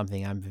concept and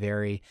something I'm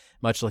very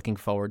much looking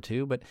forward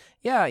to. But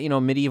yeah,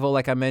 Medieval,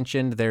 like I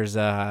mentioned, there's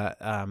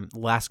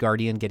Last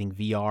Guardian getting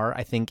VR.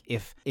 I think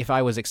if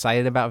I was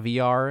excited about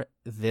VR,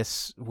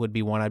 this would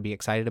be one I'd be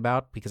excited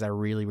about because I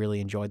really,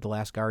 really enjoyed The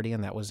Last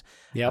Guardian. That was,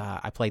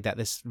 I played that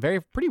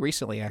pretty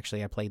recently,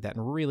 actually. I played that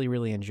and really,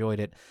 really enjoyed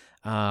it.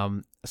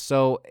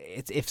 So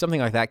if something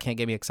like that can't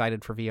get me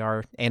excited for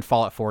VR, and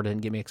Fallout 4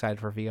 didn't get me excited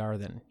for VR,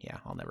 then yeah,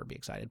 I'll never be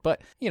excited.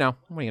 But, what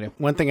are you going to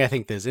do? One thing I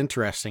think that's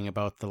interesting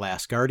about The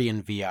Last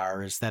Guardian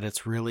VR is that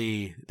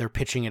they're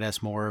pitching it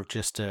as more of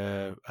just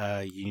a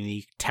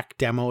unique tech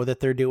demo that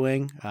they're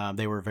doing.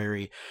 They were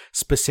very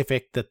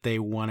specific that they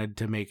wanted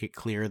to make it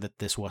clear that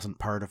this wasn't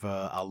part of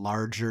a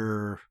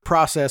larger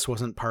process,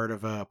 wasn't part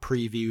of a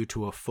preview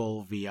to a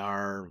full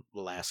VR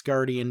Last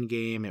Guardian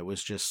game. It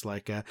was just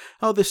like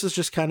this is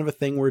just kind of a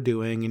thing we're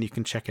doing, and you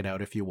can check it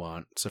out if you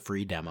want. It's a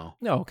free demo.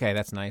 Oh, okay,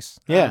 that's nice.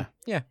 Yeah.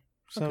 Yeah.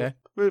 So okay.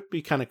 It'd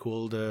be kind of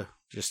cool to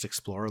just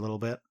explore a little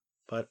bit.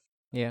 But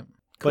yeah.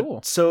 Cool.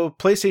 But so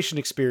PlayStation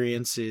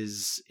Experience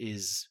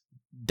is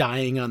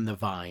dying on the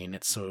vine,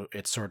 it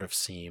sort of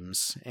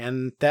seems.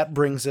 And that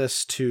brings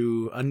us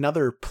to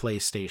another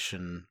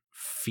PlayStation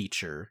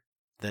feature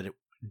that it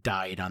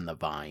died on the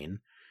vine.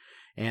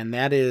 And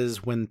that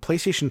is when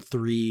PlayStation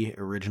 3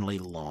 originally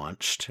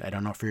launched. I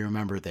don't know if you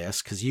remember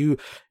this, because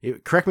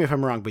correct me if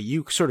I'm wrong, but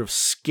you sort of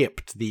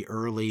skipped the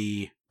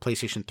early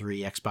PlayStation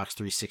 3, Xbox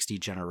 360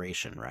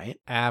 generation, right?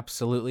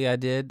 Absolutely, I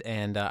did,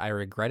 and I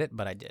regret it,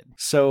 but I did.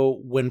 So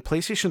when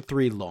PlayStation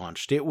 3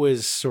 launched, it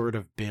was sort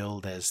of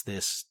billed as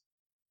this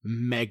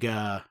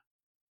mega...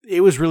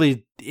 It was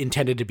really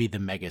intended to be the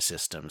mega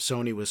system.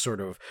 Sony was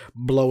sort of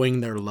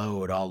blowing their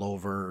load all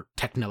over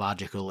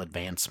technological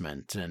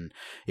advancement, and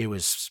it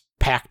was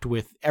packed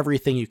with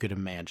everything you could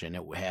imagine.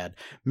 It had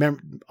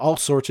all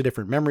sorts of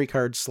different memory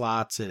card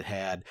slots. It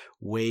had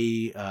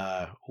way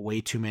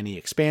too many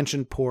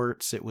expansion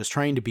ports. It was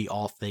trying to be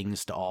all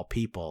things to all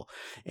people.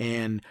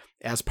 And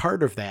as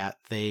part of that,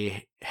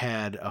 they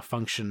had a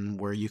function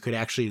where you could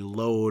actually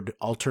load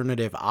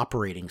alternative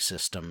operating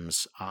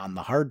systems on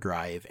the hard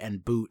drive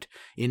and boot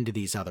into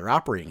these other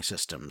operating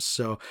systems.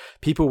 So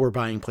people were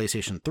buying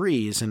PlayStation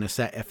 3s and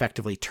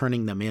effectively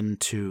turning them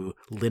into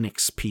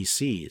Linux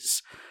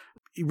PCs.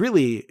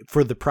 Really,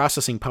 for the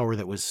processing power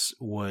that was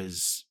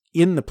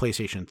in the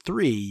PlayStation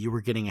 3, you were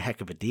getting a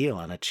heck of a deal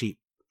on a cheap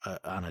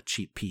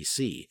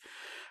PC.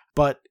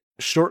 But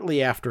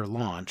shortly after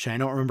launch, I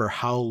don't remember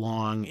how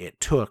long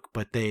it took,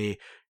 but they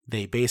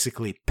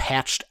basically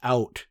patched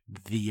out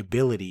the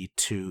ability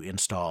to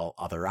install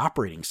other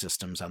operating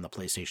systems on the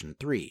PlayStation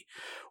 3.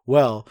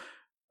 Well,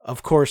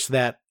 of course,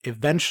 that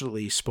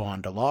eventually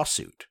spawned a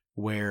lawsuit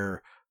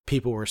where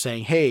people were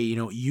saying, hey,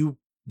 you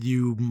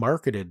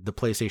marketed the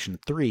PlayStation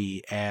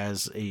 3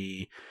 as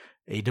a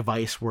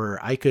device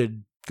where I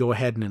could go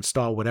ahead and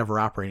install whatever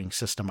operating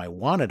system I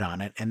wanted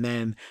on it, and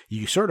then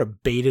you sort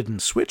of baited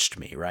and switched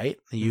me, right?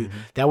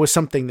 That was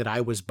something that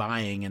I was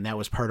buying, and that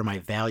was part of my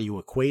value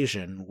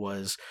equation,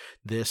 was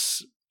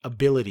this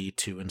ability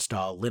to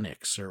install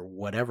Linux or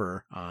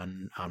whatever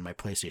on my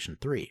PlayStation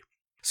 3.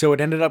 So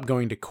it ended up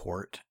going to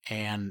court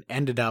and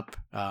ended up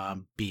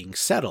being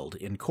settled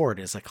in court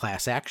as a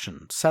class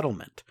action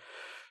settlement.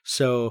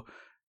 So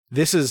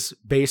this is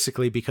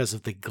basically because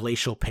of the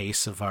glacial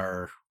pace of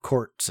our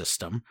court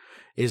system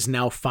is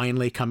now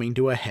finally coming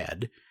to a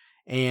head.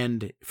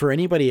 And for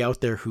anybody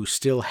out there who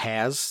still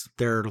has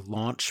their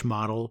launch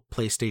model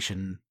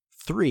PlayStation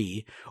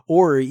 3,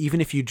 or even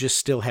if you just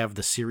still have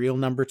the serial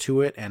number to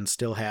it and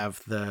still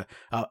have the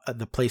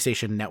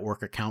PlayStation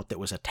Network account that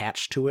was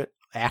attached to it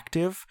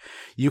active,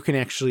 you can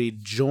actually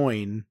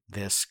join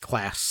this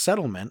class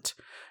settlement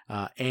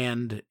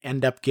and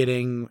end up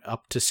getting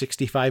up to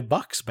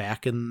 $65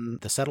 back in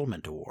the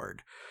settlement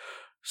award.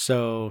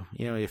 So,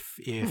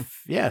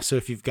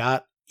 if you've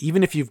got,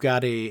 even if you've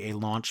got a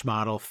launch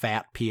model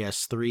fat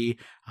PS3,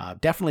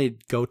 definitely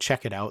go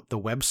check it out. The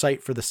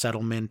website for the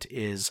settlement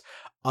is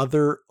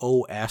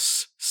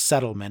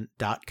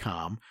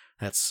otherossettlement.com.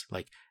 That's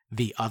like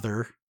the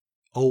other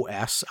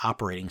OS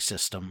operating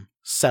system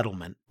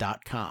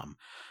settlement.com.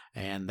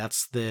 And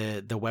that's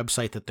the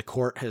website that the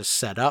court has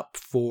set up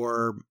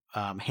for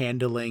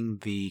handling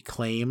the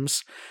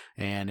claims.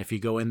 And if you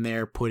go in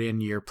there, put in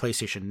your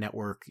PlayStation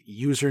Network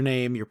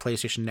username, your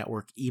PlayStation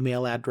Network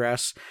email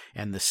address,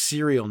 and the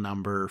serial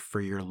number for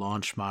your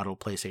launch model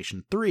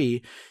PlayStation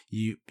 3,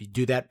 you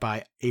do that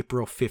by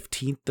April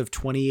 15th of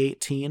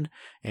 2018,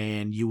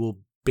 and you will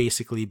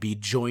basically be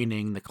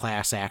joining the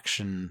class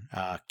action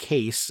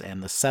case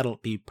and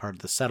be part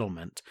of the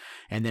settlement.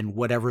 And then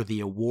whatever the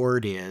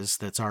award is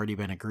that's already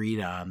been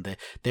agreed on,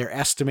 they're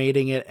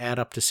estimating it at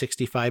up to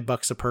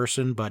 $65 a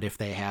person. But if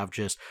they have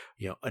just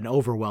an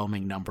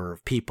overwhelming number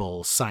of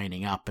people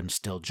signing up and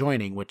still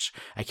joining, which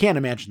I can't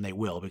imagine they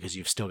will, because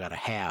you've still got to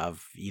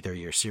have either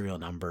your serial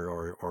number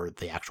or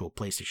the actual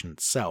PlayStation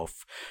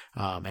itself.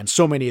 And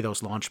so many of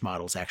those launch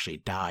models actually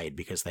died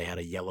because they had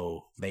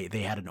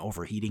they had an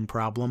overheating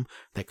problem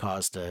that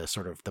caused a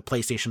sort of the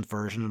PlayStation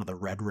version of the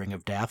red ring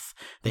of death.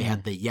 They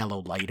had the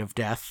yellow light of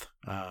death,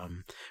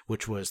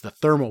 which was the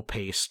thermal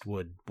paste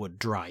would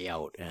dry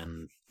out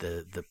and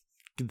the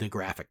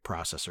graphic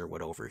processor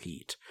would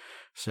overheat.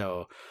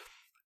 So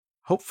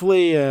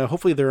hopefully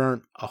there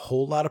aren't a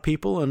whole lot of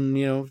people,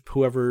 and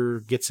whoever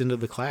gets into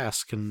the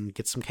class can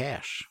get some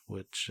cash,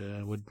 which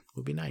would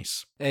be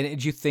nice. And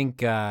do you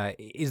think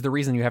is the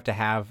reason you have to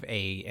have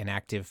an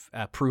active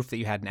proof that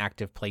you had an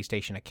active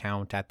PlayStation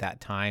account at that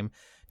time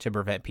to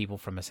prevent people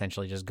from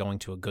essentially just going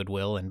to a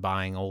Goodwill and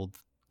buying old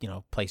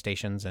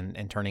PlayStations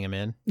and turning them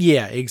in?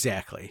 Yeah,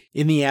 exactly.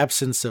 In the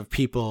absence of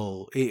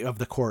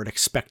the court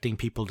expecting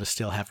people to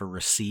still have a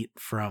receipt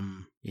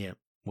from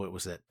what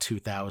was that,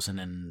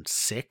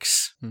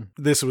 2006?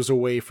 This was a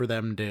way for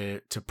them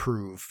to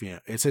prove,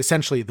 it's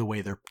essentially the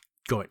way they're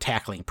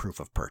tackling proof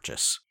of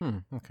purchase.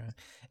 Okay.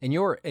 And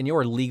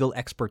your legal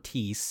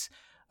expertise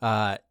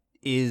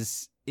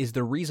is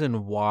the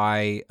reason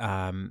why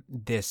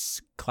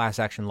this class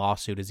action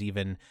lawsuit is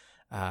even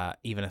a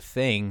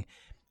thing.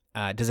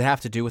 Does it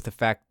have to do with the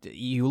fact,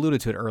 you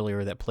alluded to it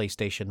earlier, that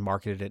PlayStation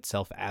marketed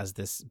itself as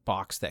this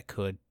box that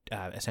could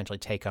essentially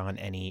take on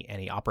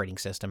any operating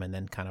system, and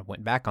then kind of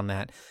went back on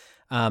that?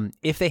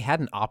 If they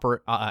hadn't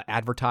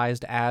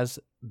advertised as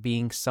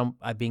being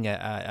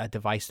a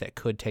device that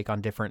could take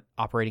on different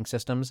operating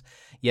systems,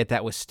 yet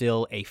that was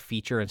still a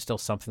feature and still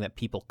something that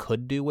people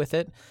could do with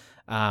it,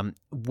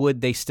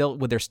 would there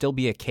still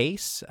be a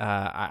case?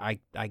 I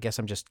guess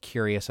I'm just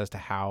curious as to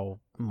how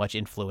much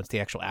influence the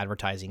actual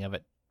advertising of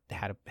it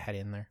had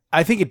in there.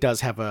 I think it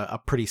does have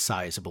a pretty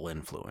sizable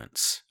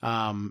influence.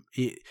 A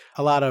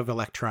lot of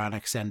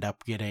electronics end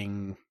up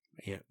getting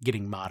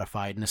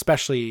modified, and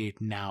especially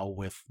now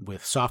with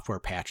software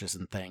patches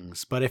and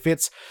things. But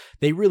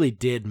they really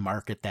did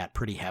market that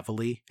pretty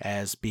heavily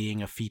as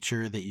being a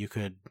feature that you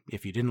could,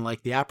 if you didn't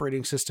like the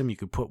operating system, you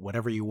could put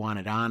whatever you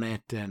wanted on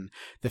it. And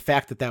the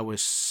fact that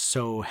was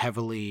so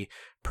heavily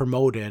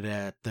promoted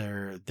at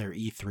their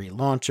E3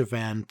 launch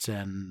event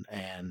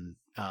and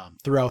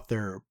throughout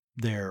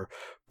their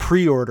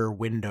pre-order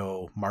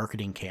window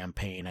marketing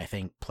campaign, I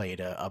think played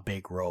a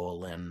big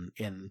role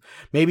in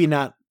maybe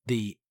not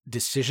the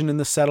decision in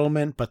the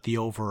settlement, but the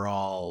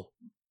overall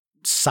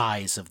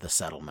size of the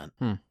settlement.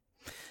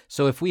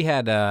 So if we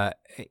had,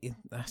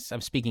 I'm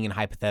speaking in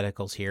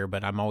hypotheticals here,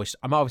 but I'm always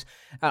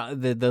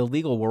the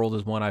legal world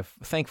is one I've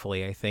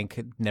thankfully, I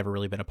think, never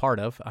really been a part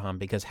of,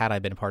 because had I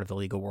been a part of the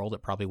legal world,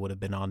 it probably would have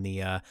been on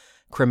the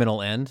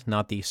criminal end,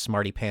 not the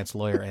smarty pants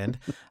lawyer end.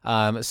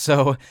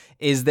 So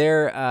is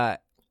there,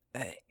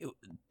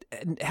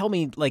 help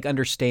me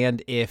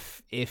understand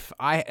if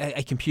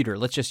a computer,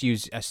 let's just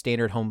use a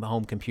standard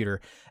home computer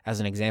as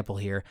an example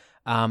here.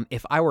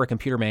 If I were a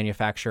computer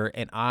manufacturer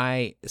and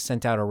I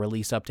sent out a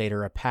release update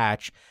or a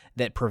patch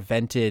that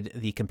prevented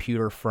the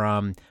computer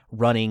from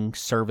running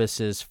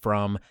services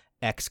from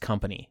X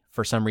company,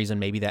 for some reason,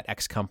 maybe that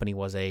X company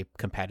was a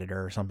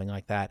competitor or something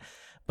like that,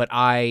 but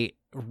I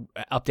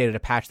updated a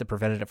patch that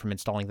prevented it from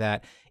installing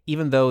that,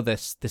 even though the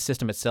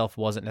system itself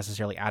wasn't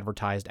necessarily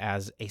advertised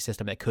as a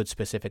system that could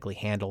specifically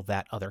handle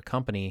that other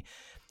company.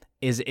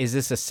 Is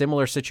this a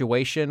similar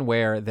situation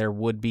where there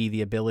would be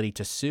the ability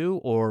to sue,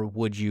 or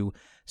would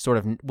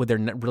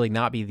there really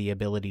not be the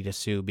ability to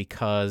sue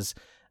because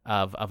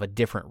of a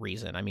different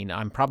reason? I mean,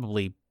 I'm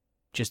probably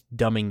just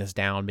dumbing this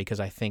down because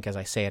I think as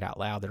I say it out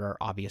loud, there are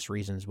obvious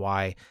reasons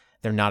why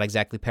they're not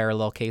exactly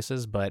parallel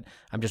cases, but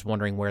I'm just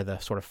wondering where the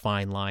sort of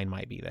fine line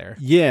might be there.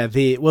 Yeah,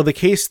 the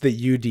case that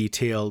you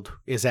detailed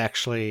is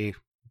actually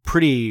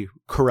pretty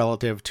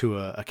correlative to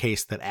a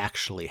case that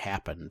actually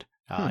happened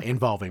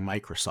involving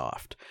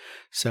Microsoft.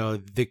 So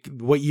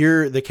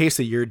the case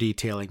that you're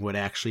detailing would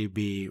actually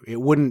be,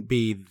 it wouldn't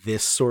be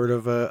this sort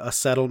of a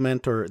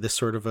settlement or this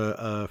sort of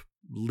a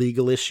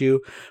legal issue,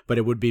 but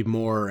it would be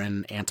more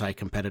an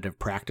anti-competitive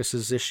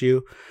practices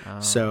issue.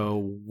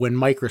 So when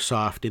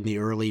Microsoft, in the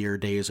earlier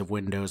days of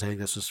Windows, I think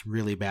this was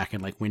really back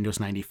in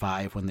Windows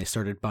 95 when they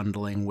started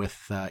bundling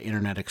with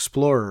Internet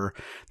Explorer,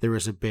 there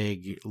was a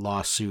big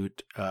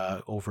lawsuit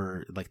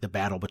over the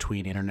battle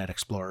between Internet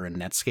Explorer and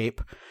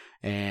Netscape.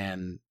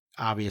 And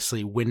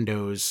obviously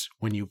Windows,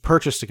 when you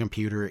purchased a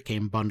computer, it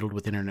came bundled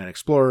with Internet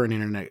Explorer, and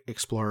Internet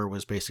Explorer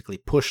was basically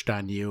pushed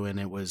on you, and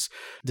it was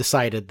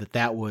decided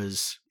that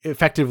was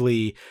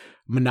effectively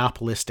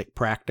monopolistic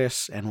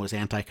practice and was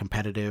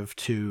anti-competitive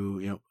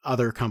to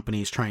other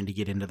companies trying to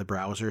get into the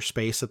browser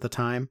space at the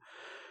time.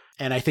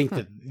 And I think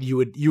that you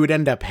would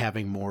end up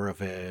having more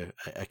of a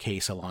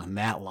case along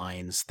that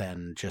lines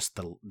than just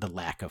the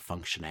lack of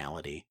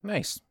functionality.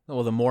 Nice.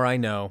 Well, the more I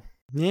know.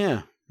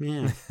 Yeah.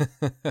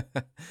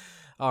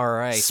 All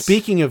right.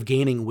 Speaking of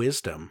gaining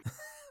wisdom,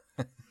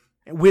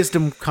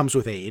 wisdom comes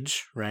with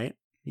age, right?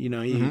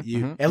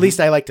 At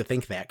least I like to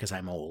think that because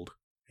I'm old.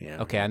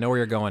 Yeah. Okay, I know where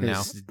you're going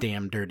now.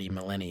 Damn dirty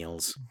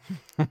millennials.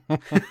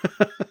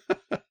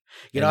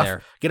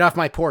 Get off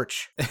my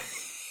porch.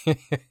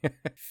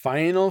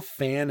 Final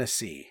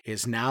Fantasy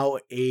is now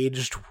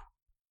aged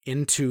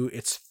into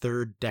its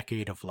third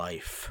decade of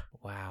life.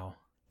 Wow.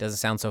 Doesn't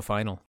sound so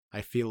final.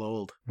 I feel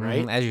old,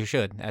 right? As you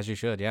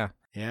should, yeah.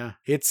 Yeah,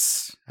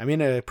 it's,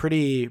 a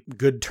pretty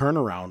good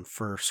turnaround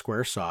for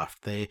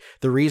Squaresoft.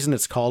 The reason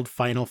it's called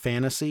Final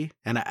Fantasy,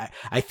 and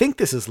I think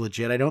this is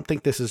legit. I don't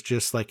think this is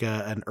just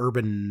an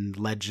urban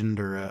legend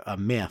or a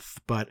myth,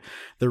 but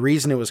the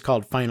reason it was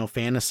called Final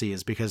Fantasy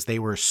is because they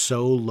were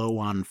so low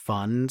on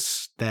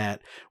funds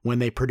that when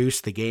they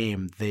produced the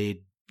game,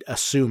 they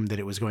assumed that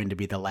it was going to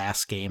be the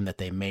last game that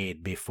they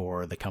made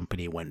before the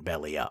company went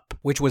belly up.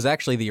 Which was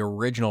actually the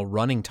original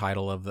running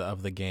title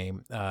of the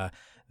game.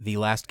 The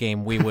last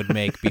game we would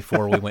make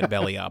before we went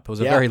belly up. It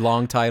was a very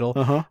long title.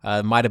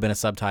 Might have been a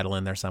subtitle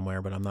in there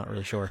somewhere, but I'm not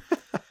really sure.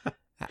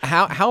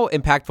 How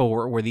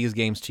impactful were these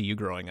games to you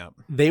growing up?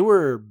 They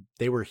were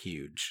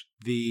huge.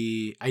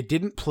 I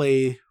didn't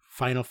play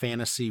Final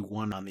Fantasy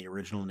 1 on the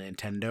original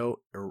Nintendo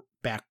or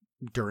back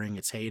during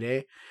its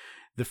heyday.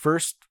 The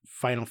first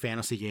Final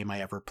Fantasy game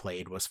I ever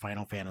played was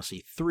Final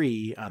Fantasy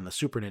 3 on the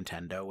Super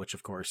Nintendo, which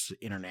of course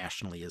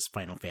internationally is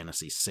Final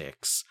Fantasy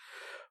 6.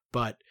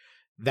 But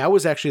that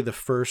was actually the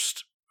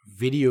first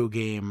video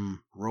game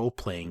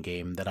role-playing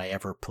game that I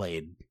ever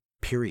played,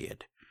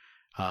 period.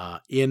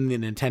 In the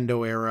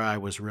Nintendo era, I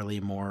was really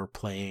more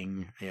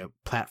playing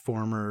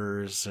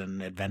platformers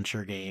and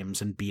adventure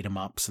games and beat 'em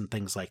ups and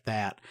things like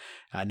that.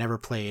 I never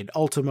played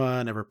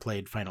Ultima, never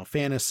played Final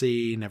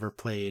Fantasy, never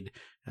played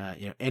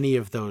any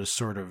of those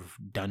sort of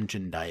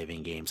dungeon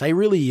diving games. I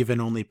really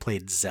even only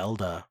played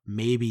Zelda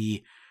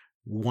maybe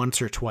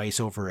once or twice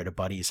over at a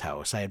buddy's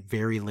house. I had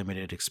very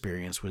limited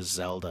experience with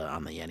Zelda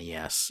on the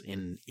NES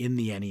in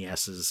the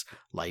NES's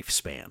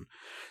lifespan.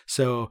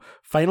 So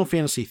Final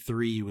Fantasy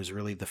III was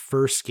really the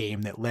first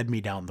game that led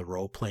me down the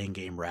role-playing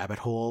game rabbit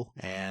hole,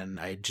 and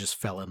I just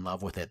fell in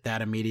love with it.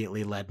 That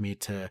immediately led me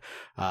to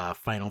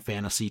Final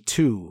Fantasy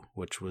II,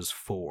 which was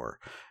 4,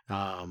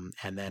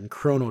 and then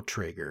Chrono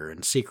Trigger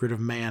and Secret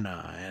of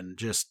Mana, and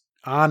just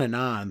on and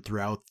on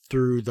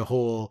through the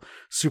whole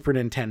Super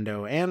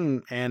Nintendo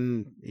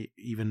and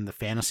even the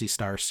Phantasy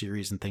Star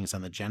series and things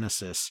on the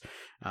Genesis,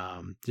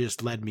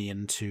 just led me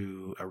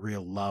into a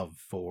real love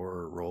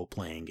for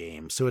role-playing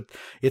games. So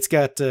it's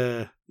got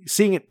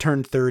seeing it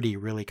turn 30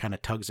 really kind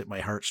of tugs at my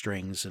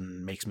heartstrings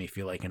and makes me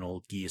feel like an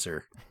old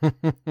geezer.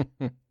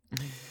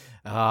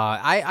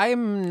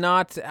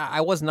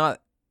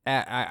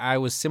 I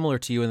was similar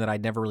to you in that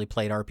I'd never really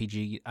played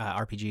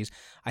RPGs.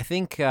 I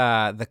think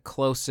the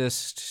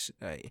closest,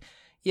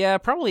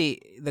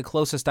 probably the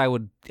closest I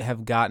would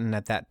have gotten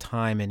at that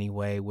time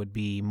anyway would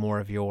be more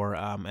of your,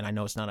 and I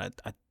know it's not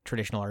a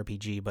traditional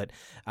RPG, but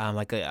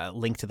like a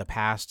Link to the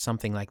Past,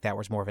 something like that,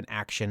 where it's more of an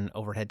action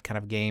overhead kind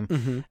of game.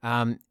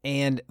 Mm-hmm.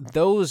 And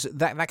those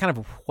that kind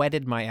of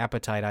whetted my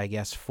appetite, I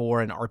guess,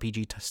 for an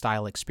RPG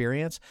style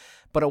experience.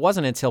 But it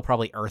wasn't until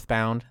probably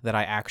Earthbound that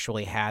I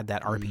actually had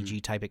that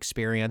RPG type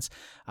experience.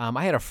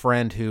 I had a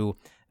friend who,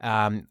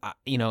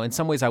 in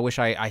some ways I wish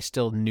I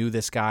still knew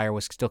this guy or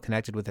was still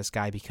connected with this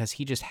guy, because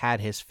he just had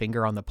his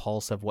finger on the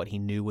pulse of what he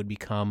knew would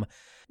become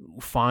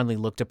fondly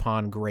looked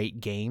upon great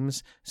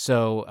games.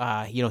 So,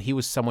 he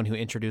was someone who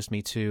introduced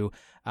me to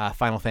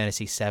Final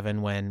Fantasy VII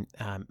when,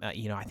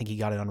 I think he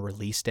got it on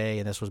release day,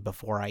 and this was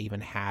before I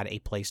even had a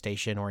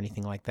PlayStation or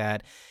anything like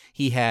that.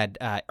 He had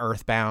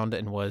Earthbound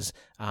and was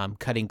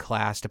cutting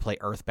class to play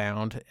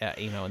Earthbound,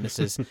 and this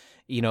is,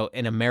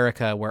 in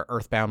America, where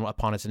Earthbound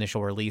upon its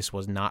initial release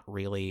was not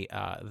really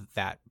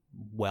that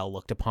well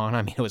looked upon.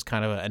 I mean, it was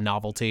kind of a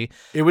novelty.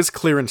 It was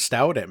clearanced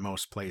out at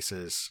most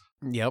places.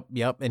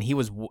 Yep, and he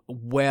was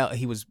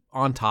he was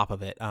on top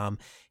of it.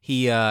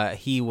 He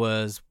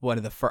was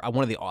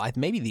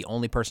maybe the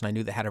only person I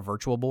knew that had a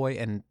Virtual Boy,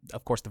 and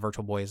of course the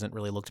Virtual Boy isn't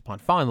really looked upon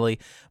fondly,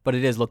 but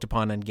it is looked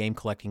upon in game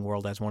collecting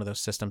world as one of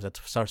those systems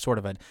that's sort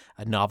of a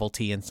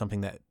novelty and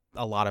something that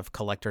a lot of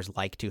collectors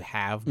like to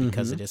have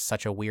because it is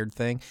such a weird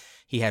thing.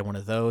 He had one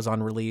of those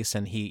on release,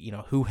 and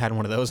who had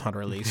one of those on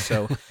release?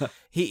 So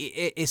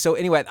so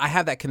anyway, I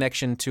have that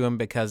connection to him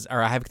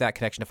I have that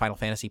connection to Final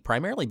Fantasy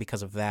primarily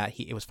because of that.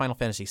 It was Final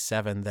Fantasy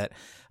VII that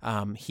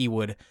he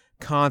would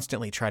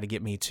constantly try to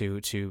get me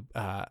to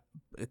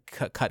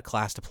cut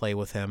class to play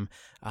with him.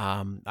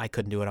 I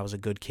couldn't do it. I was a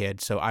good kid.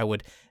 So I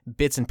would,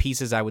 bits and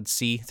pieces I would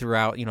see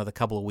throughout, the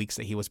couple of weeks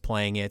that he was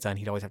playing it, and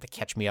he'd always have to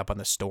catch me up on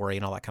the story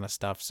and all that kind of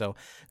stuff. So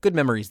good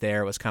memories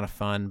there. It was kind of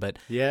fun, but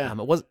yeah,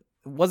 it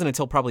wasn't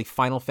until probably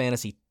Final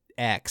Fantasy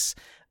X,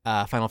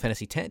 Final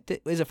Fantasy X.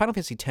 Is it Final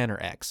Fantasy X or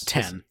X?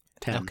 10.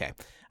 Okay.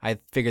 I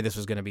figured this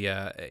was going to be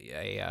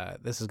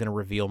this is going to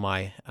reveal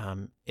my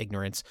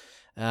ignorance.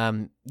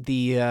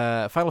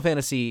 The Final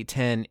Fantasy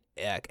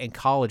X in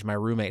college, my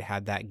roommate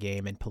had that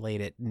game and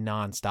played it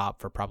nonstop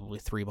for probably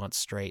 3 months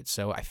straight.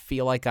 So I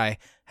feel like I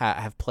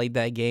have played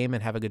that game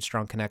and have a good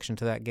strong connection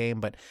to that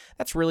game. But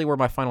that's really where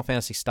my Final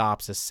Fantasy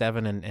stops, is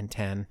 7 and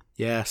 10.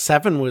 Yeah,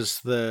 7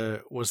 was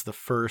the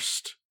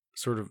first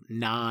sort of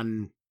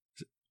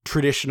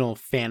non-traditional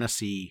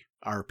fantasy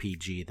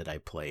RPG that I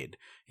played.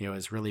 It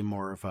was really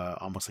more of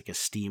almost like a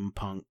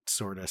steampunk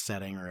sort of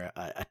setting, or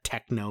a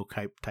techno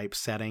type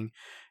setting.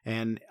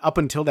 And up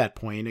until that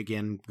point,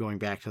 again, going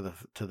back to the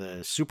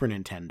Super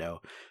Nintendo,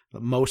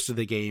 most of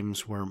the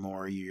games were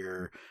more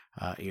your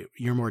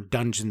more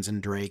Dungeons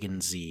and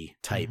Dragons-y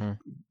type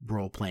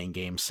role-playing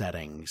game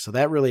setting. So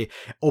that really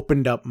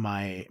opened up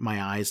my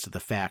eyes to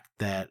the fact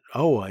that,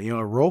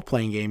 a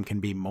role-playing game can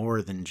be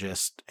more than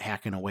just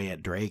hacking away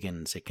at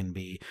dragons. It can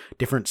be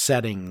different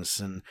settings.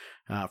 And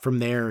from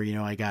there,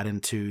 I got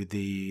into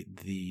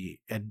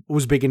I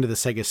was big into the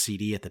Sega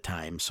CD at the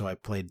time. So I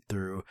played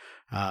through,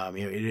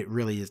 it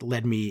really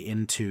led me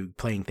into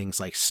playing things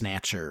like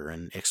Snatcher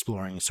and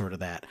exploring sort of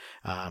that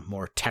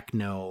more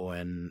techno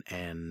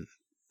and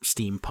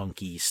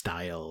steampunky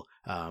style,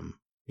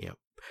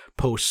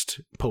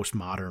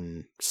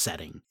 postmodern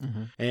setting.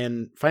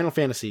 And Final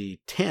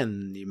Fantasy X,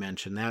 you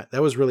mentioned that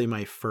was really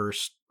my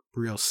first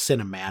real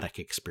cinematic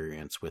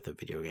experience with a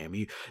video game.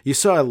 You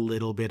saw a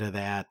little bit of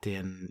that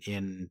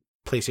in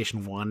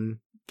PlayStation 1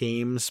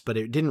 games, but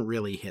it didn't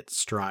really hit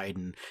stride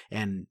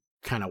and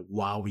kind of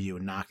wow you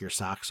and knock your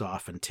socks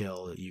off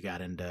until you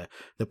got into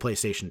the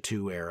PlayStation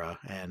 2 era.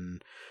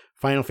 And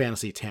Final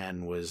Fantasy X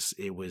was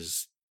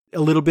a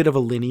little bit of a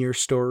linear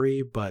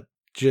story, but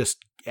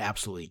just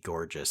absolutely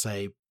gorgeous.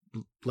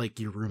 Like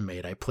your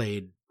roommate, I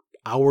played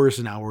hours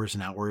and hours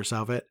and hours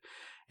of it.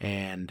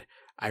 And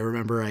I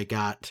remember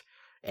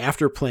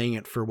after playing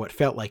it for what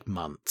felt like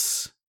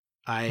months,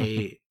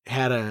 I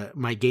had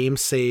my game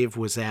save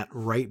was at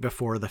right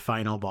before the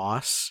final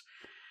boss.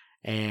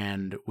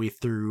 And we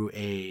threw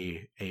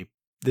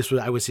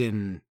I was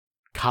in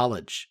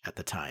college at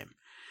the time,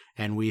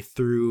 and we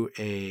threw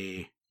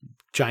a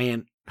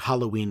giant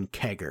Halloween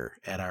kegger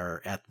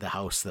at the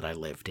house that I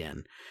lived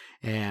in.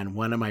 And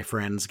one of my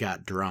friends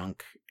got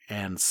drunk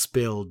and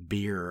spilled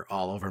beer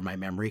all over my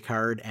memory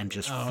card and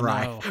just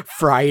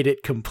fried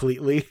it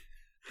completely.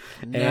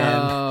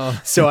 No. And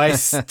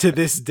so to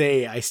this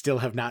day, I still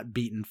have not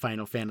beaten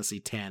Final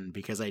Fantasy X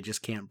because I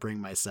just can't bring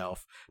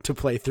myself to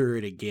play through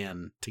it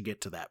again to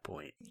get to that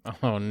point.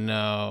 Oh,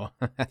 no.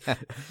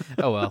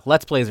 Oh, well,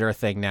 Let's Plays are a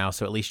thing now,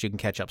 so at least you can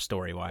catch up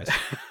story-wise.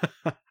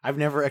 I've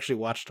never actually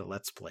watched a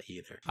Let's Play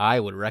either. I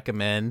would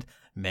recommend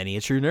Many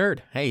a True Nerd.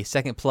 Hey,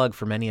 second plug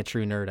for Many a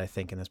True Nerd, I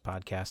think, in this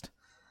podcast.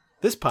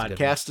 This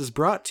podcast is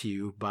brought to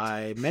you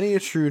by Many a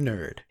True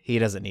Nerd. He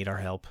doesn't need our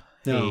help.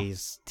 No.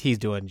 He's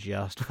doing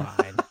just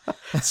fine.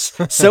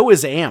 So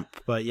is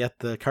AMP, but yet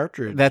the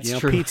cartridge. That's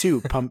true.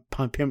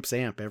 P2 pimps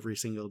AMP every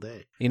single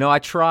day.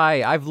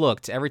 I've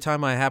looked every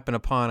time I happen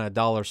upon a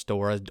dollar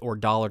store or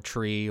Dollar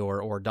Tree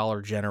or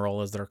Dollar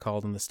General, as they're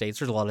called in the States.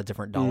 There's a lot of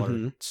different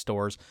dollar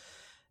stores.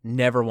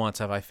 Never once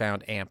have I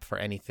found AMP for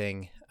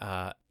anything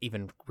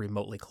even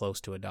remotely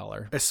close to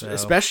 $1.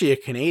 Especially a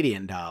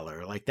Canadian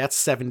dollar. Like that's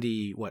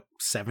 70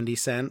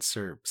 cents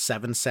or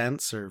 7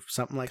 cents or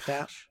something like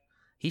that.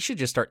 He should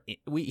just start.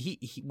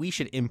 We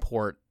should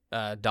import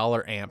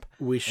dollar AMP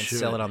and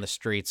sell it on the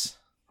streets.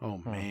 Oh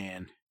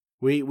man,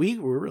 we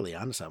were really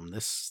onto something.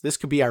 This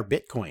could be our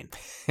Bitcoin.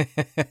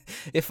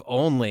 If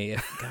only,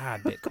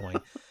 God,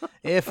 Bitcoin.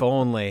 If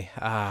only.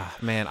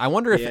 Man, I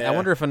wonder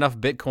if enough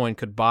Bitcoin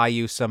could buy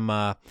you some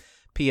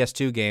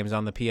PS2 games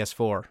on the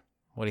PS4.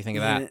 What do you think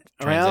of that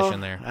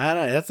transition there? I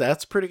don't know.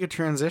 That's a pretty good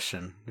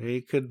transition.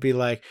 It could be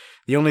like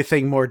the only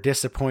thing more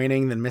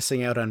disappointing than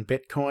missing out on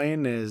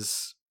Bitcoin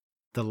is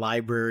the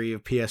library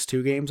of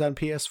PS2 games on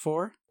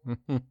PS4.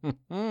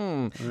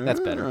 That's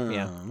better.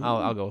 Yeah,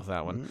 I'll go with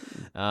that one.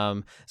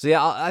 So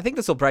yeah, I think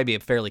this will probably be a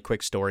fairly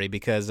quick story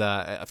because,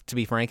 to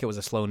be frank, it was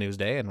a slow news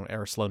day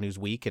or a slow news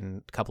week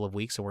in a couple of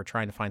weeks, so we're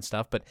trying to find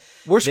stuff. But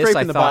we're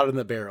scraping the bottom of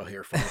the barrel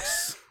here,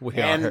 folks. We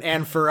are.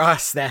 And for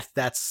us,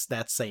 that's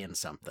saying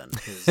something.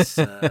 'Cause,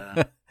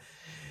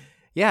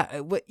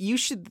 yeah,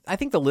 I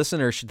think the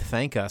listener should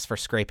thank us for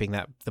scraping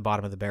the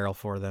bottom of the barrel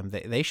for them.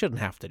 They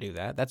shouldn't have to do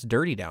that. That's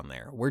dirty down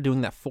there. We're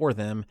doing that for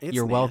them.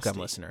 You're welcome,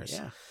 listeners.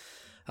 Yeah.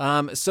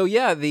 So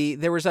yeah,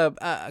 there was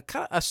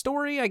a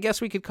story, I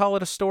guess we could call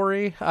it a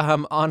story,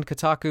 on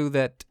Kotaku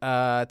that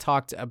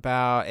talked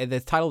about,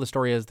 the title of the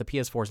story is "The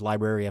PS4's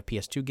library of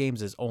PS2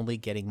 games is only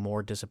getting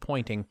more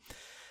disappointing."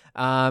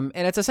 And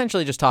it's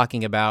essentially just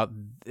talking about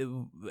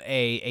the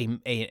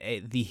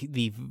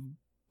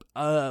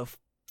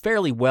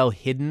fairly well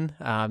hidden,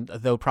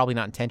 though probably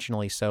not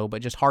intentionally so,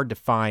 but just hard to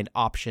find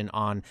option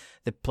on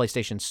the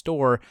PlayStation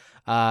Store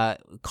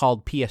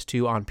called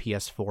PS2 on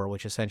PS4,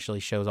 which essentially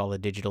shows all the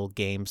digital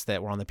games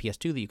that were on the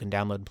PS2 that you can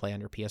download and play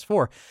on your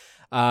PS4.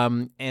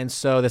 And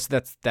so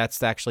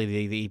that's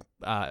actually the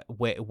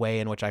way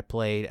in which I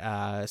played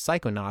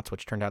Psychonauts,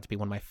 which turned out to be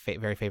one of my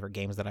very favorite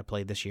games that I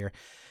played this year.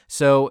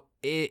 So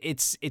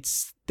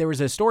there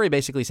was a story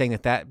basically saying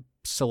that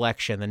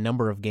selection, the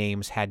number of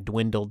games, had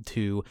dwindled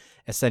to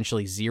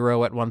essentially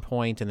 0 at one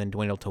point and then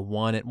dwindled to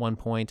 1 at one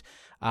point.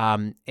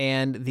 And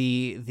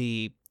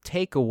the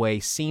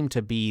takeaway seemed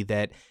to be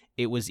that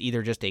it was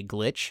either just a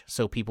glitch,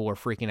 so people were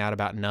freaking out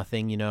about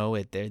nothing,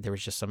 there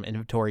was just some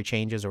inventory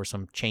changes or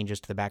some changes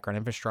to the background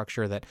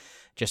infrastructure that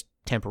just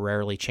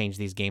temporarily changed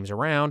these games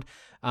around.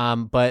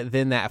 But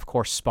then that, of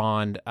course,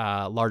 spawned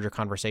larger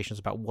conversations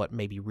about what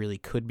maybe really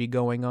could be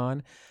going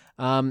on.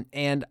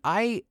 And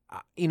I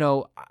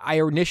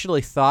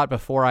initially thought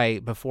before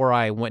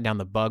I went down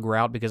the bug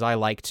route, because I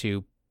like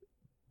to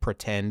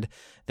pretend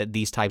that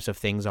these types of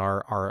things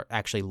are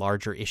actually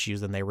larger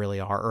issues than they really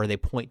are, or they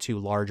point to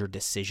larger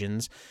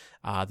decisions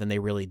than they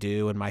really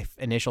do. And my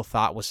initial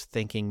thought was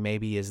thinking,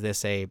 maybe is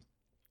this a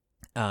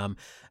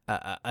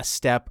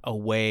step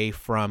away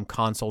from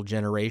console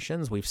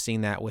generations? We've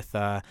seen that with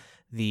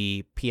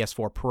the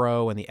PS4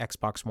 Pro and the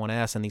Xbox One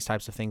S and these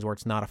types of things, where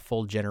it's not a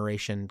full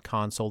generation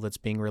console that's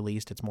being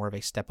released. It's more of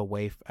a step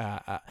away,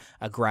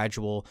 a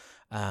gradual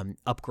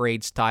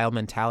upgrade style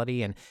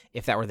mentality. And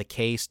if that were the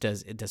case,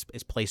 is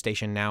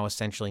PlayStation now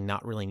essentially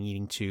not really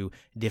needing to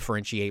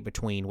differentiate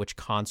between which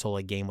console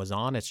a game was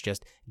on? It's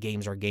just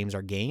games are games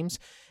are games.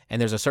 And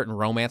there's a certain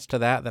romance to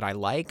that I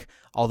like,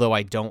 although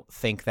I don't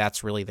think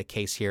that's really the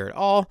case here at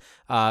all,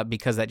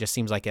 because that just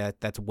seems like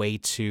that's way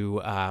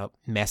too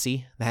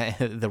messy.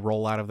 The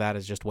rollout of that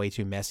is just way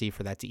too messy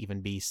for that to even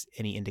be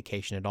any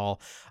indication at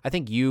all. I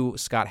think you,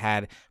 Scott,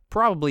 had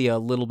probably a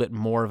little bit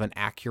more of an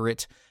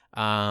accurate,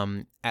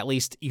 at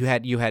least you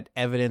had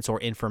evidence or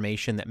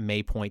information that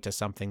may point to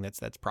something that's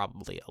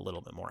probably a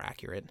little bit more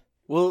accurate.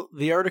 Well,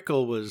 the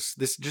article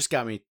this just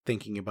got me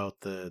thinking about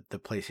the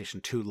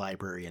PlayStation 2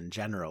 library in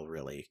general,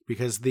 really,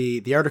 because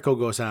the article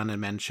goes on and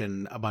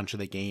mention a bunch of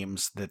the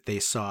games that they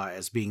saw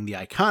as being the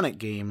iconic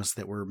games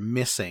that were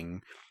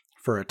missing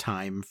for a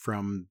time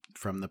from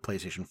the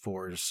PlayStation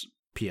 4's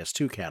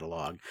PS2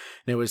 catalog.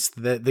 And it was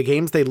the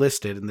games they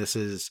listed, and this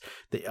is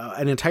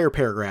an entire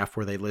paragraph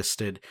where they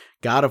listed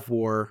God of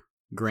War,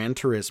 Gran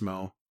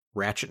Turismo,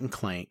 Ratchet and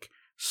Clank,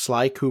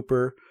 Sly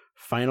Cooper,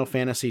 Final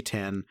Fantasy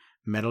X,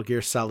 Metal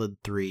Gear Solid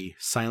 3,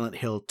 Silent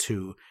Hill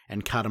 2,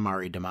 and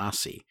Katamari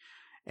Damacy.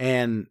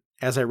 And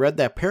as I read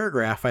that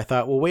paragraph, I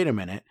thought, well, wait a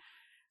minute.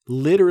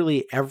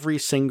 Literally every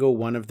single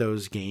one of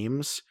those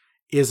games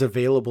is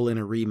available in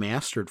a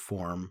remastered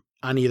form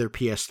on either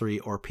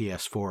PS3 or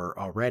PS4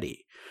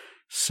 already.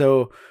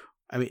 So,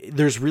 I mean,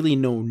 there's really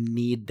no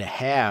need to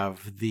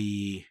have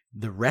the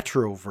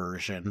retro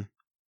version,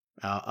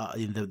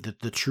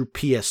 the true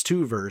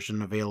PS2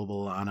 version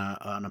available on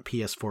a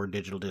PS4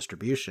 digital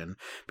distribution,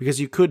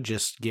 because you could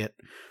just get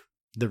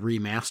the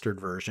remastered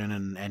version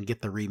and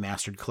get the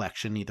remastered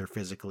collection either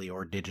physically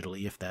or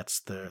digitally if that's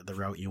the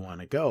route you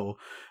want to go.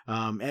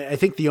 And I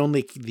think the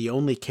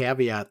only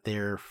caveat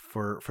there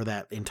for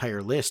that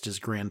entire list is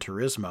Gran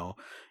Turismo.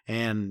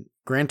 And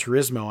Gran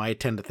Turismo, I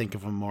tend to think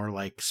of them more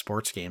like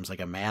sports games, like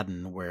a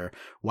Madden, where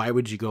why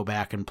would you go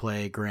back and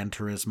play Gran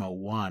Turismo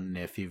 1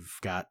 if you've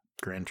got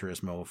Gran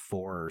Turismo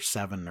 4 or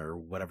 7 or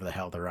whatever the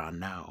hell they're on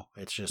now?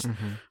 It's just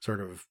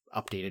sort of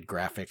updated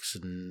graphics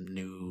and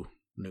new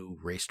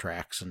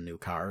racetracks and new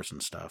cars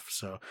and stuff.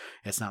 So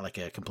it's not like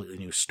a completely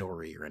new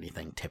story or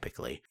anything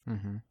typically.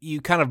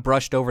 You kind of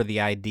brushed over the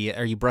idea,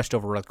 or you brushed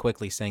over real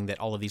quickly saying that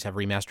all of these have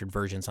remastered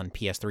versions on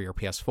PS3 or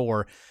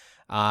PS4.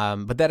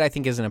 But that I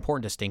think is an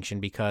important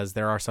distinction, because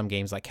there are some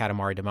games like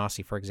Katamari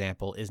Damacy, for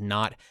example, is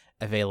not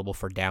available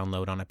for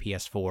download on a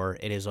PS4.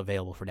 It is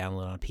available for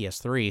download on a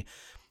PS3.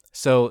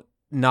 So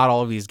not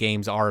all of these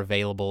games are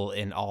available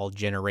in all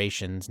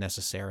generations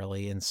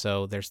necessarily. And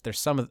so there's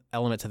some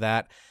element to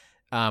that.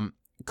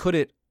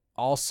 Could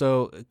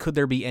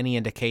there be any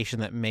indication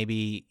that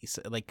maybe,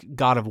 like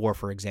God of War,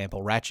 for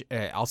example,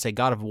 I'll say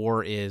God of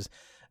War is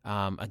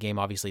a game,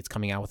 obviously it's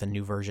coming out with a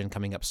new version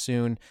coming up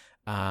soon.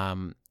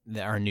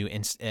 There are a new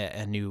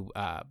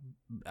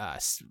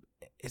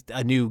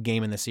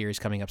game in the series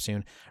coming up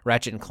soon.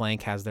 Ratchet and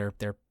Clank has their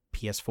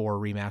PS4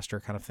 remaster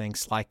kind of thing.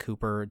 Sly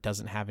Cooper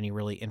doesn't have any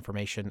really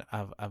information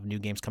of new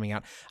games coming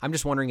out. I'm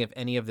just wondering if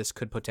any of this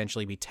could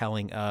potentially be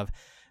telling of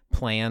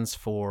plans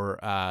for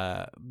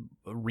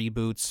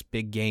reboots,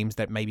 big games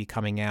that may be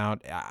coming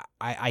out.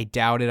 I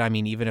doubt it. I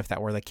mean, even if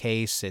that were the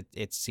case,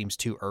 it seems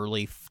too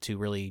early to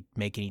really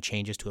make any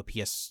changes to a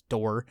PS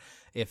Store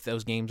if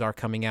those games are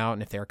coming out,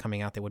 and if they're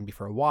coming out, they wouldn't be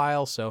for a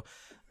while. So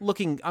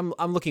I'm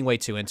looking way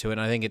too into it,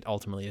 and I think it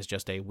ultimately is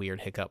just a weird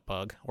hiccup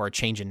bug or a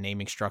change in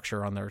naming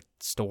structure on their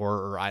store,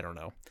 or I don't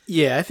know.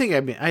 Yeah, I think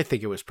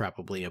it was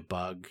probably a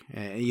bug.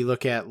 You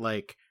look at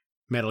like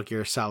Metal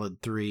Gear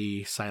Solid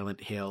 3,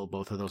 Silent Hill,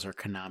 both of those are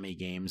Konami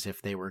games.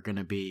 If they were going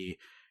to be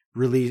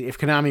if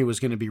Konami was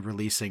going to be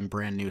releasing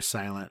brand new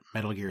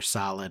Metal Gear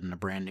Solid and a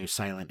brand new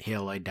Silent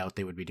Hill, I doubt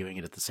they would be doing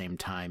it at the same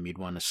time. You'd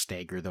want to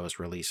stagger those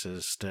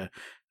releases to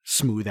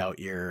smooth out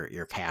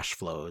your cash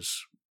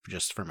flows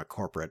just from a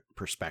corporate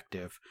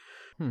perspective.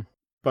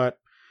 But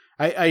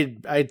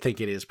I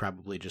think it is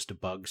probably just a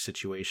bug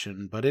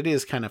situation, but it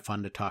is kind of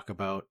fun to talk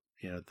about,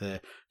 the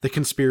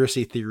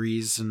conspiracy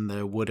theories and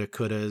the woulda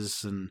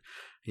couldas, and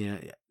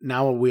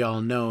now we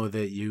all know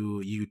that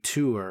you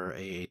too are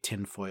a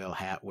tinfoil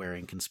hat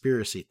wearing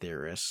conspiracy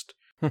theorist.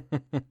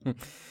 The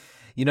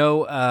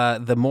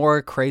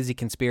more crazy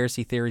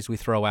conspiracy theories we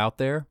throw out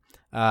there,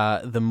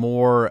 the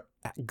more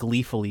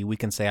gleefully we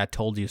can say I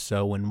told you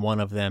so when one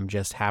of them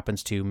just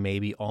happens to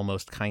maybe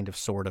almost kind of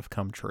sort of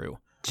come true.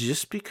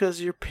 Just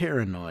because you're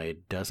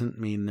paranoid doesn't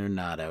mean they're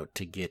not out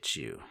to get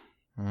you.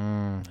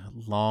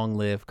 Long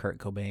live Kurt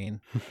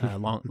Cobain.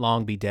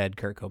 Long be dead,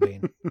 Kurt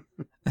Cobain.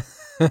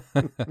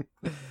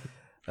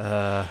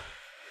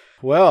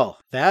 Well,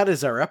 that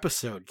is our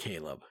episode,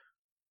 Caleb.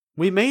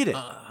 We made it.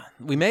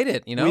 We made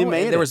it,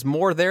 There was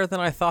more there than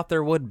I thought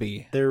there would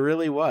be. There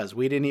really was.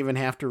 We didn't even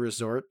have to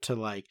resort to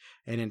like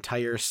an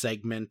entire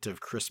segment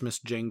of Christmas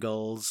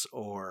jingles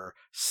or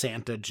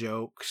Santa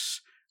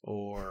jokes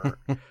or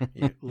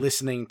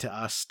listening to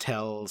us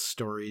tell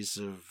stories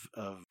of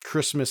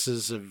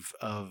Christmases of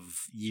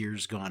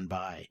years gone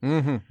by.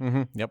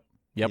 Yep.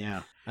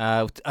 Yeah.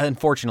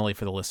 Unfortunately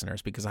for the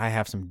listeners, because I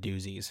have some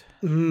doozies.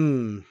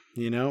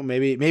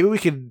 Maybe we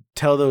could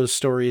tell those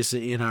stories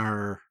in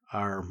our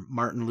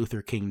Martin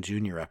Luther King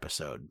Jr.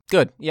 episode.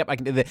 Good. Yep. I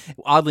can.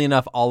 Oddly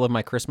enough, all of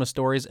my Christmas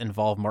stories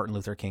involve Martin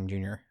Luther King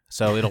Jr.,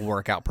 so it'll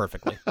work out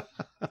perfectly.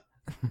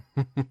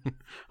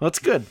 Well, that's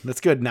good.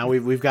 That's good. Now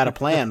we've got a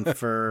plan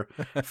for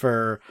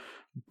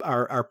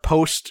our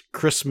post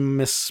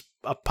Christmas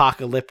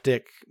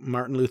apocalyptic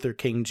Martin Luther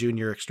King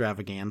Jr.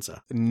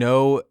 extravaganza.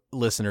 No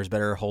listeners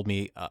better hold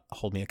me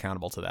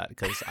accountable to that,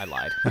 because I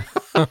lied.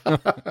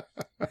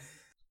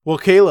 Well,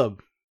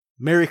 Caleb,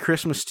 Merry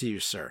Christmas to you,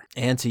 sir.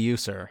 And to you,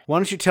 sir. Why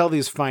don't you tell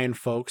these fine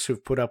folks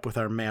who've put up with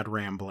our mad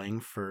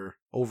rambling for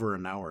over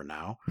an hour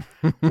now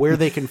where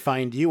they can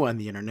find you on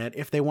the internet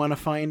if they want to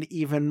find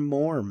even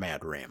more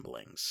mad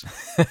ramblings?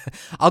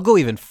 I'll go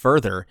even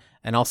further,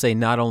 and I'll say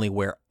not only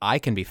where I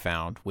can be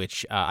found,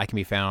 which I can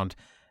be found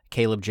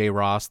Caleb J.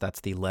 Ross,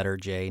 that's the letter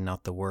J,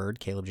 not the word,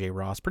 Caleb J.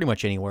 Ross, pretty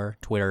much anywhere,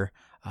 Twitter,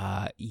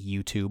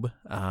 YouTube.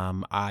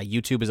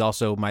 YouTube is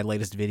also, my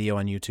latest video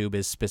on YouTube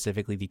is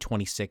specifically the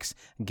 26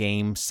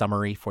 game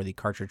summary for the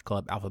Cartridge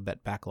Club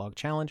Alphabet Backlog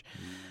Challenge.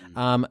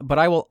 But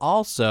I will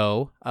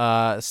also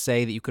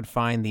say that you could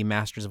find the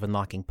Masters of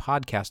Unlocking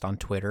podcast on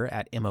Twitter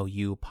at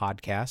MOU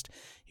Podcast.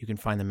 You can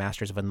find the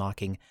Masters of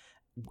Unlocking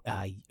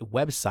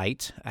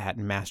website at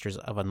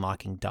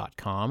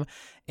mastersofunlocking.com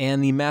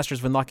and the Masters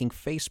of Unlocking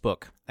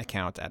Facebook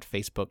account at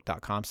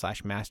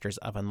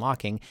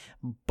facebook.com/mastersofunlocking.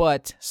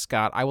 But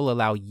Scott, I will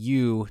allow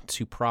you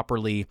to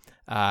properly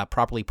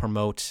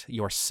promote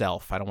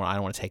yourself. I don't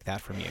want to take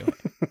that from you.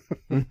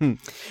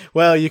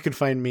 Well, you can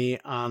find me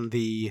on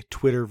the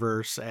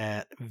Twitterverse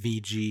at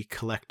VG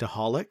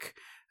Collectaholic.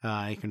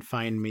 You can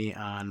find me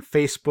on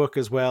Facebook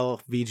as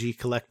well, VG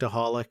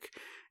Collectaholic.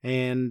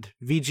 And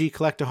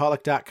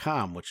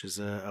VGCollectaholic.com, which is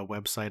a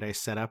website I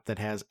set up that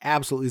has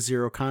absolutely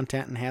zero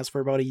content and has for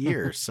about a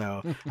year.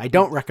 So I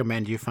don't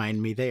recommend you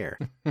find me there.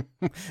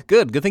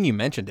 Good thing you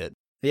mentioned it.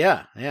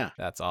 Yeah.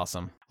 That's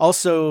awesome.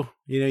 Also,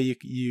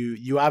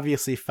 you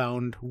obviously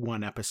found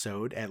one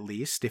episode at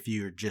least. If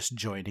you're just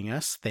joining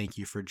us, thank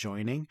you for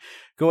joining.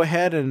 Go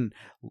ahead and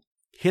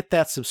hit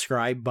that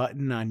subscribe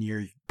button on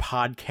your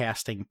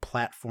podcasting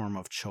platform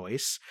of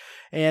choice.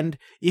 And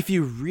if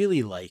you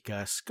really like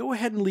us, go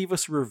ahead and leave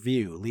us a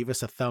review. Leave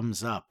us a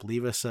thumbs up.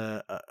 Leave us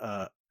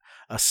a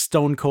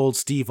Stone Cold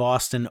Steve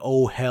Austin,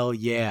 oh hell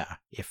yeah,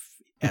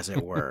 as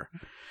it were.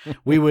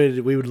 We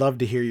would love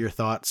to hear your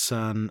thoughts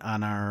on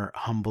our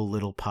humble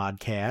little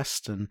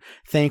podcast, and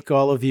thank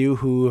all of you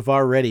who have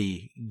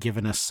already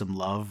given us some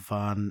love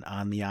on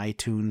the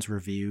iTunes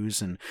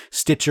reviews and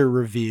Stitcher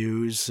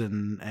reviews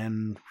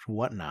and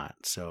whatnot.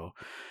 So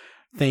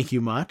thank you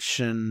much,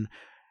 and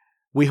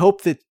we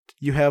hope that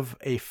you have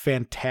a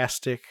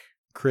fantastic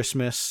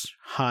Christmas,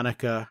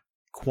 Hanukkah,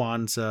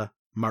 Kwanzaa,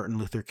 Martin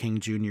Luther King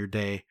Jr.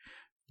 Day,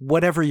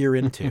 whatever you're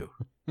into.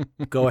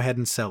 Go ahead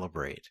and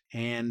celebrate.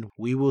 And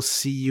we will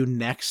see you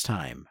next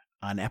time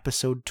on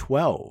episode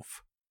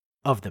 12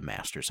 of the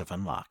Masters of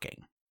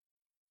Unlocking.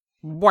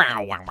 Wow.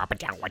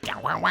 Biggity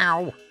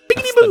boo!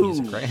 That's the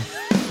music, right?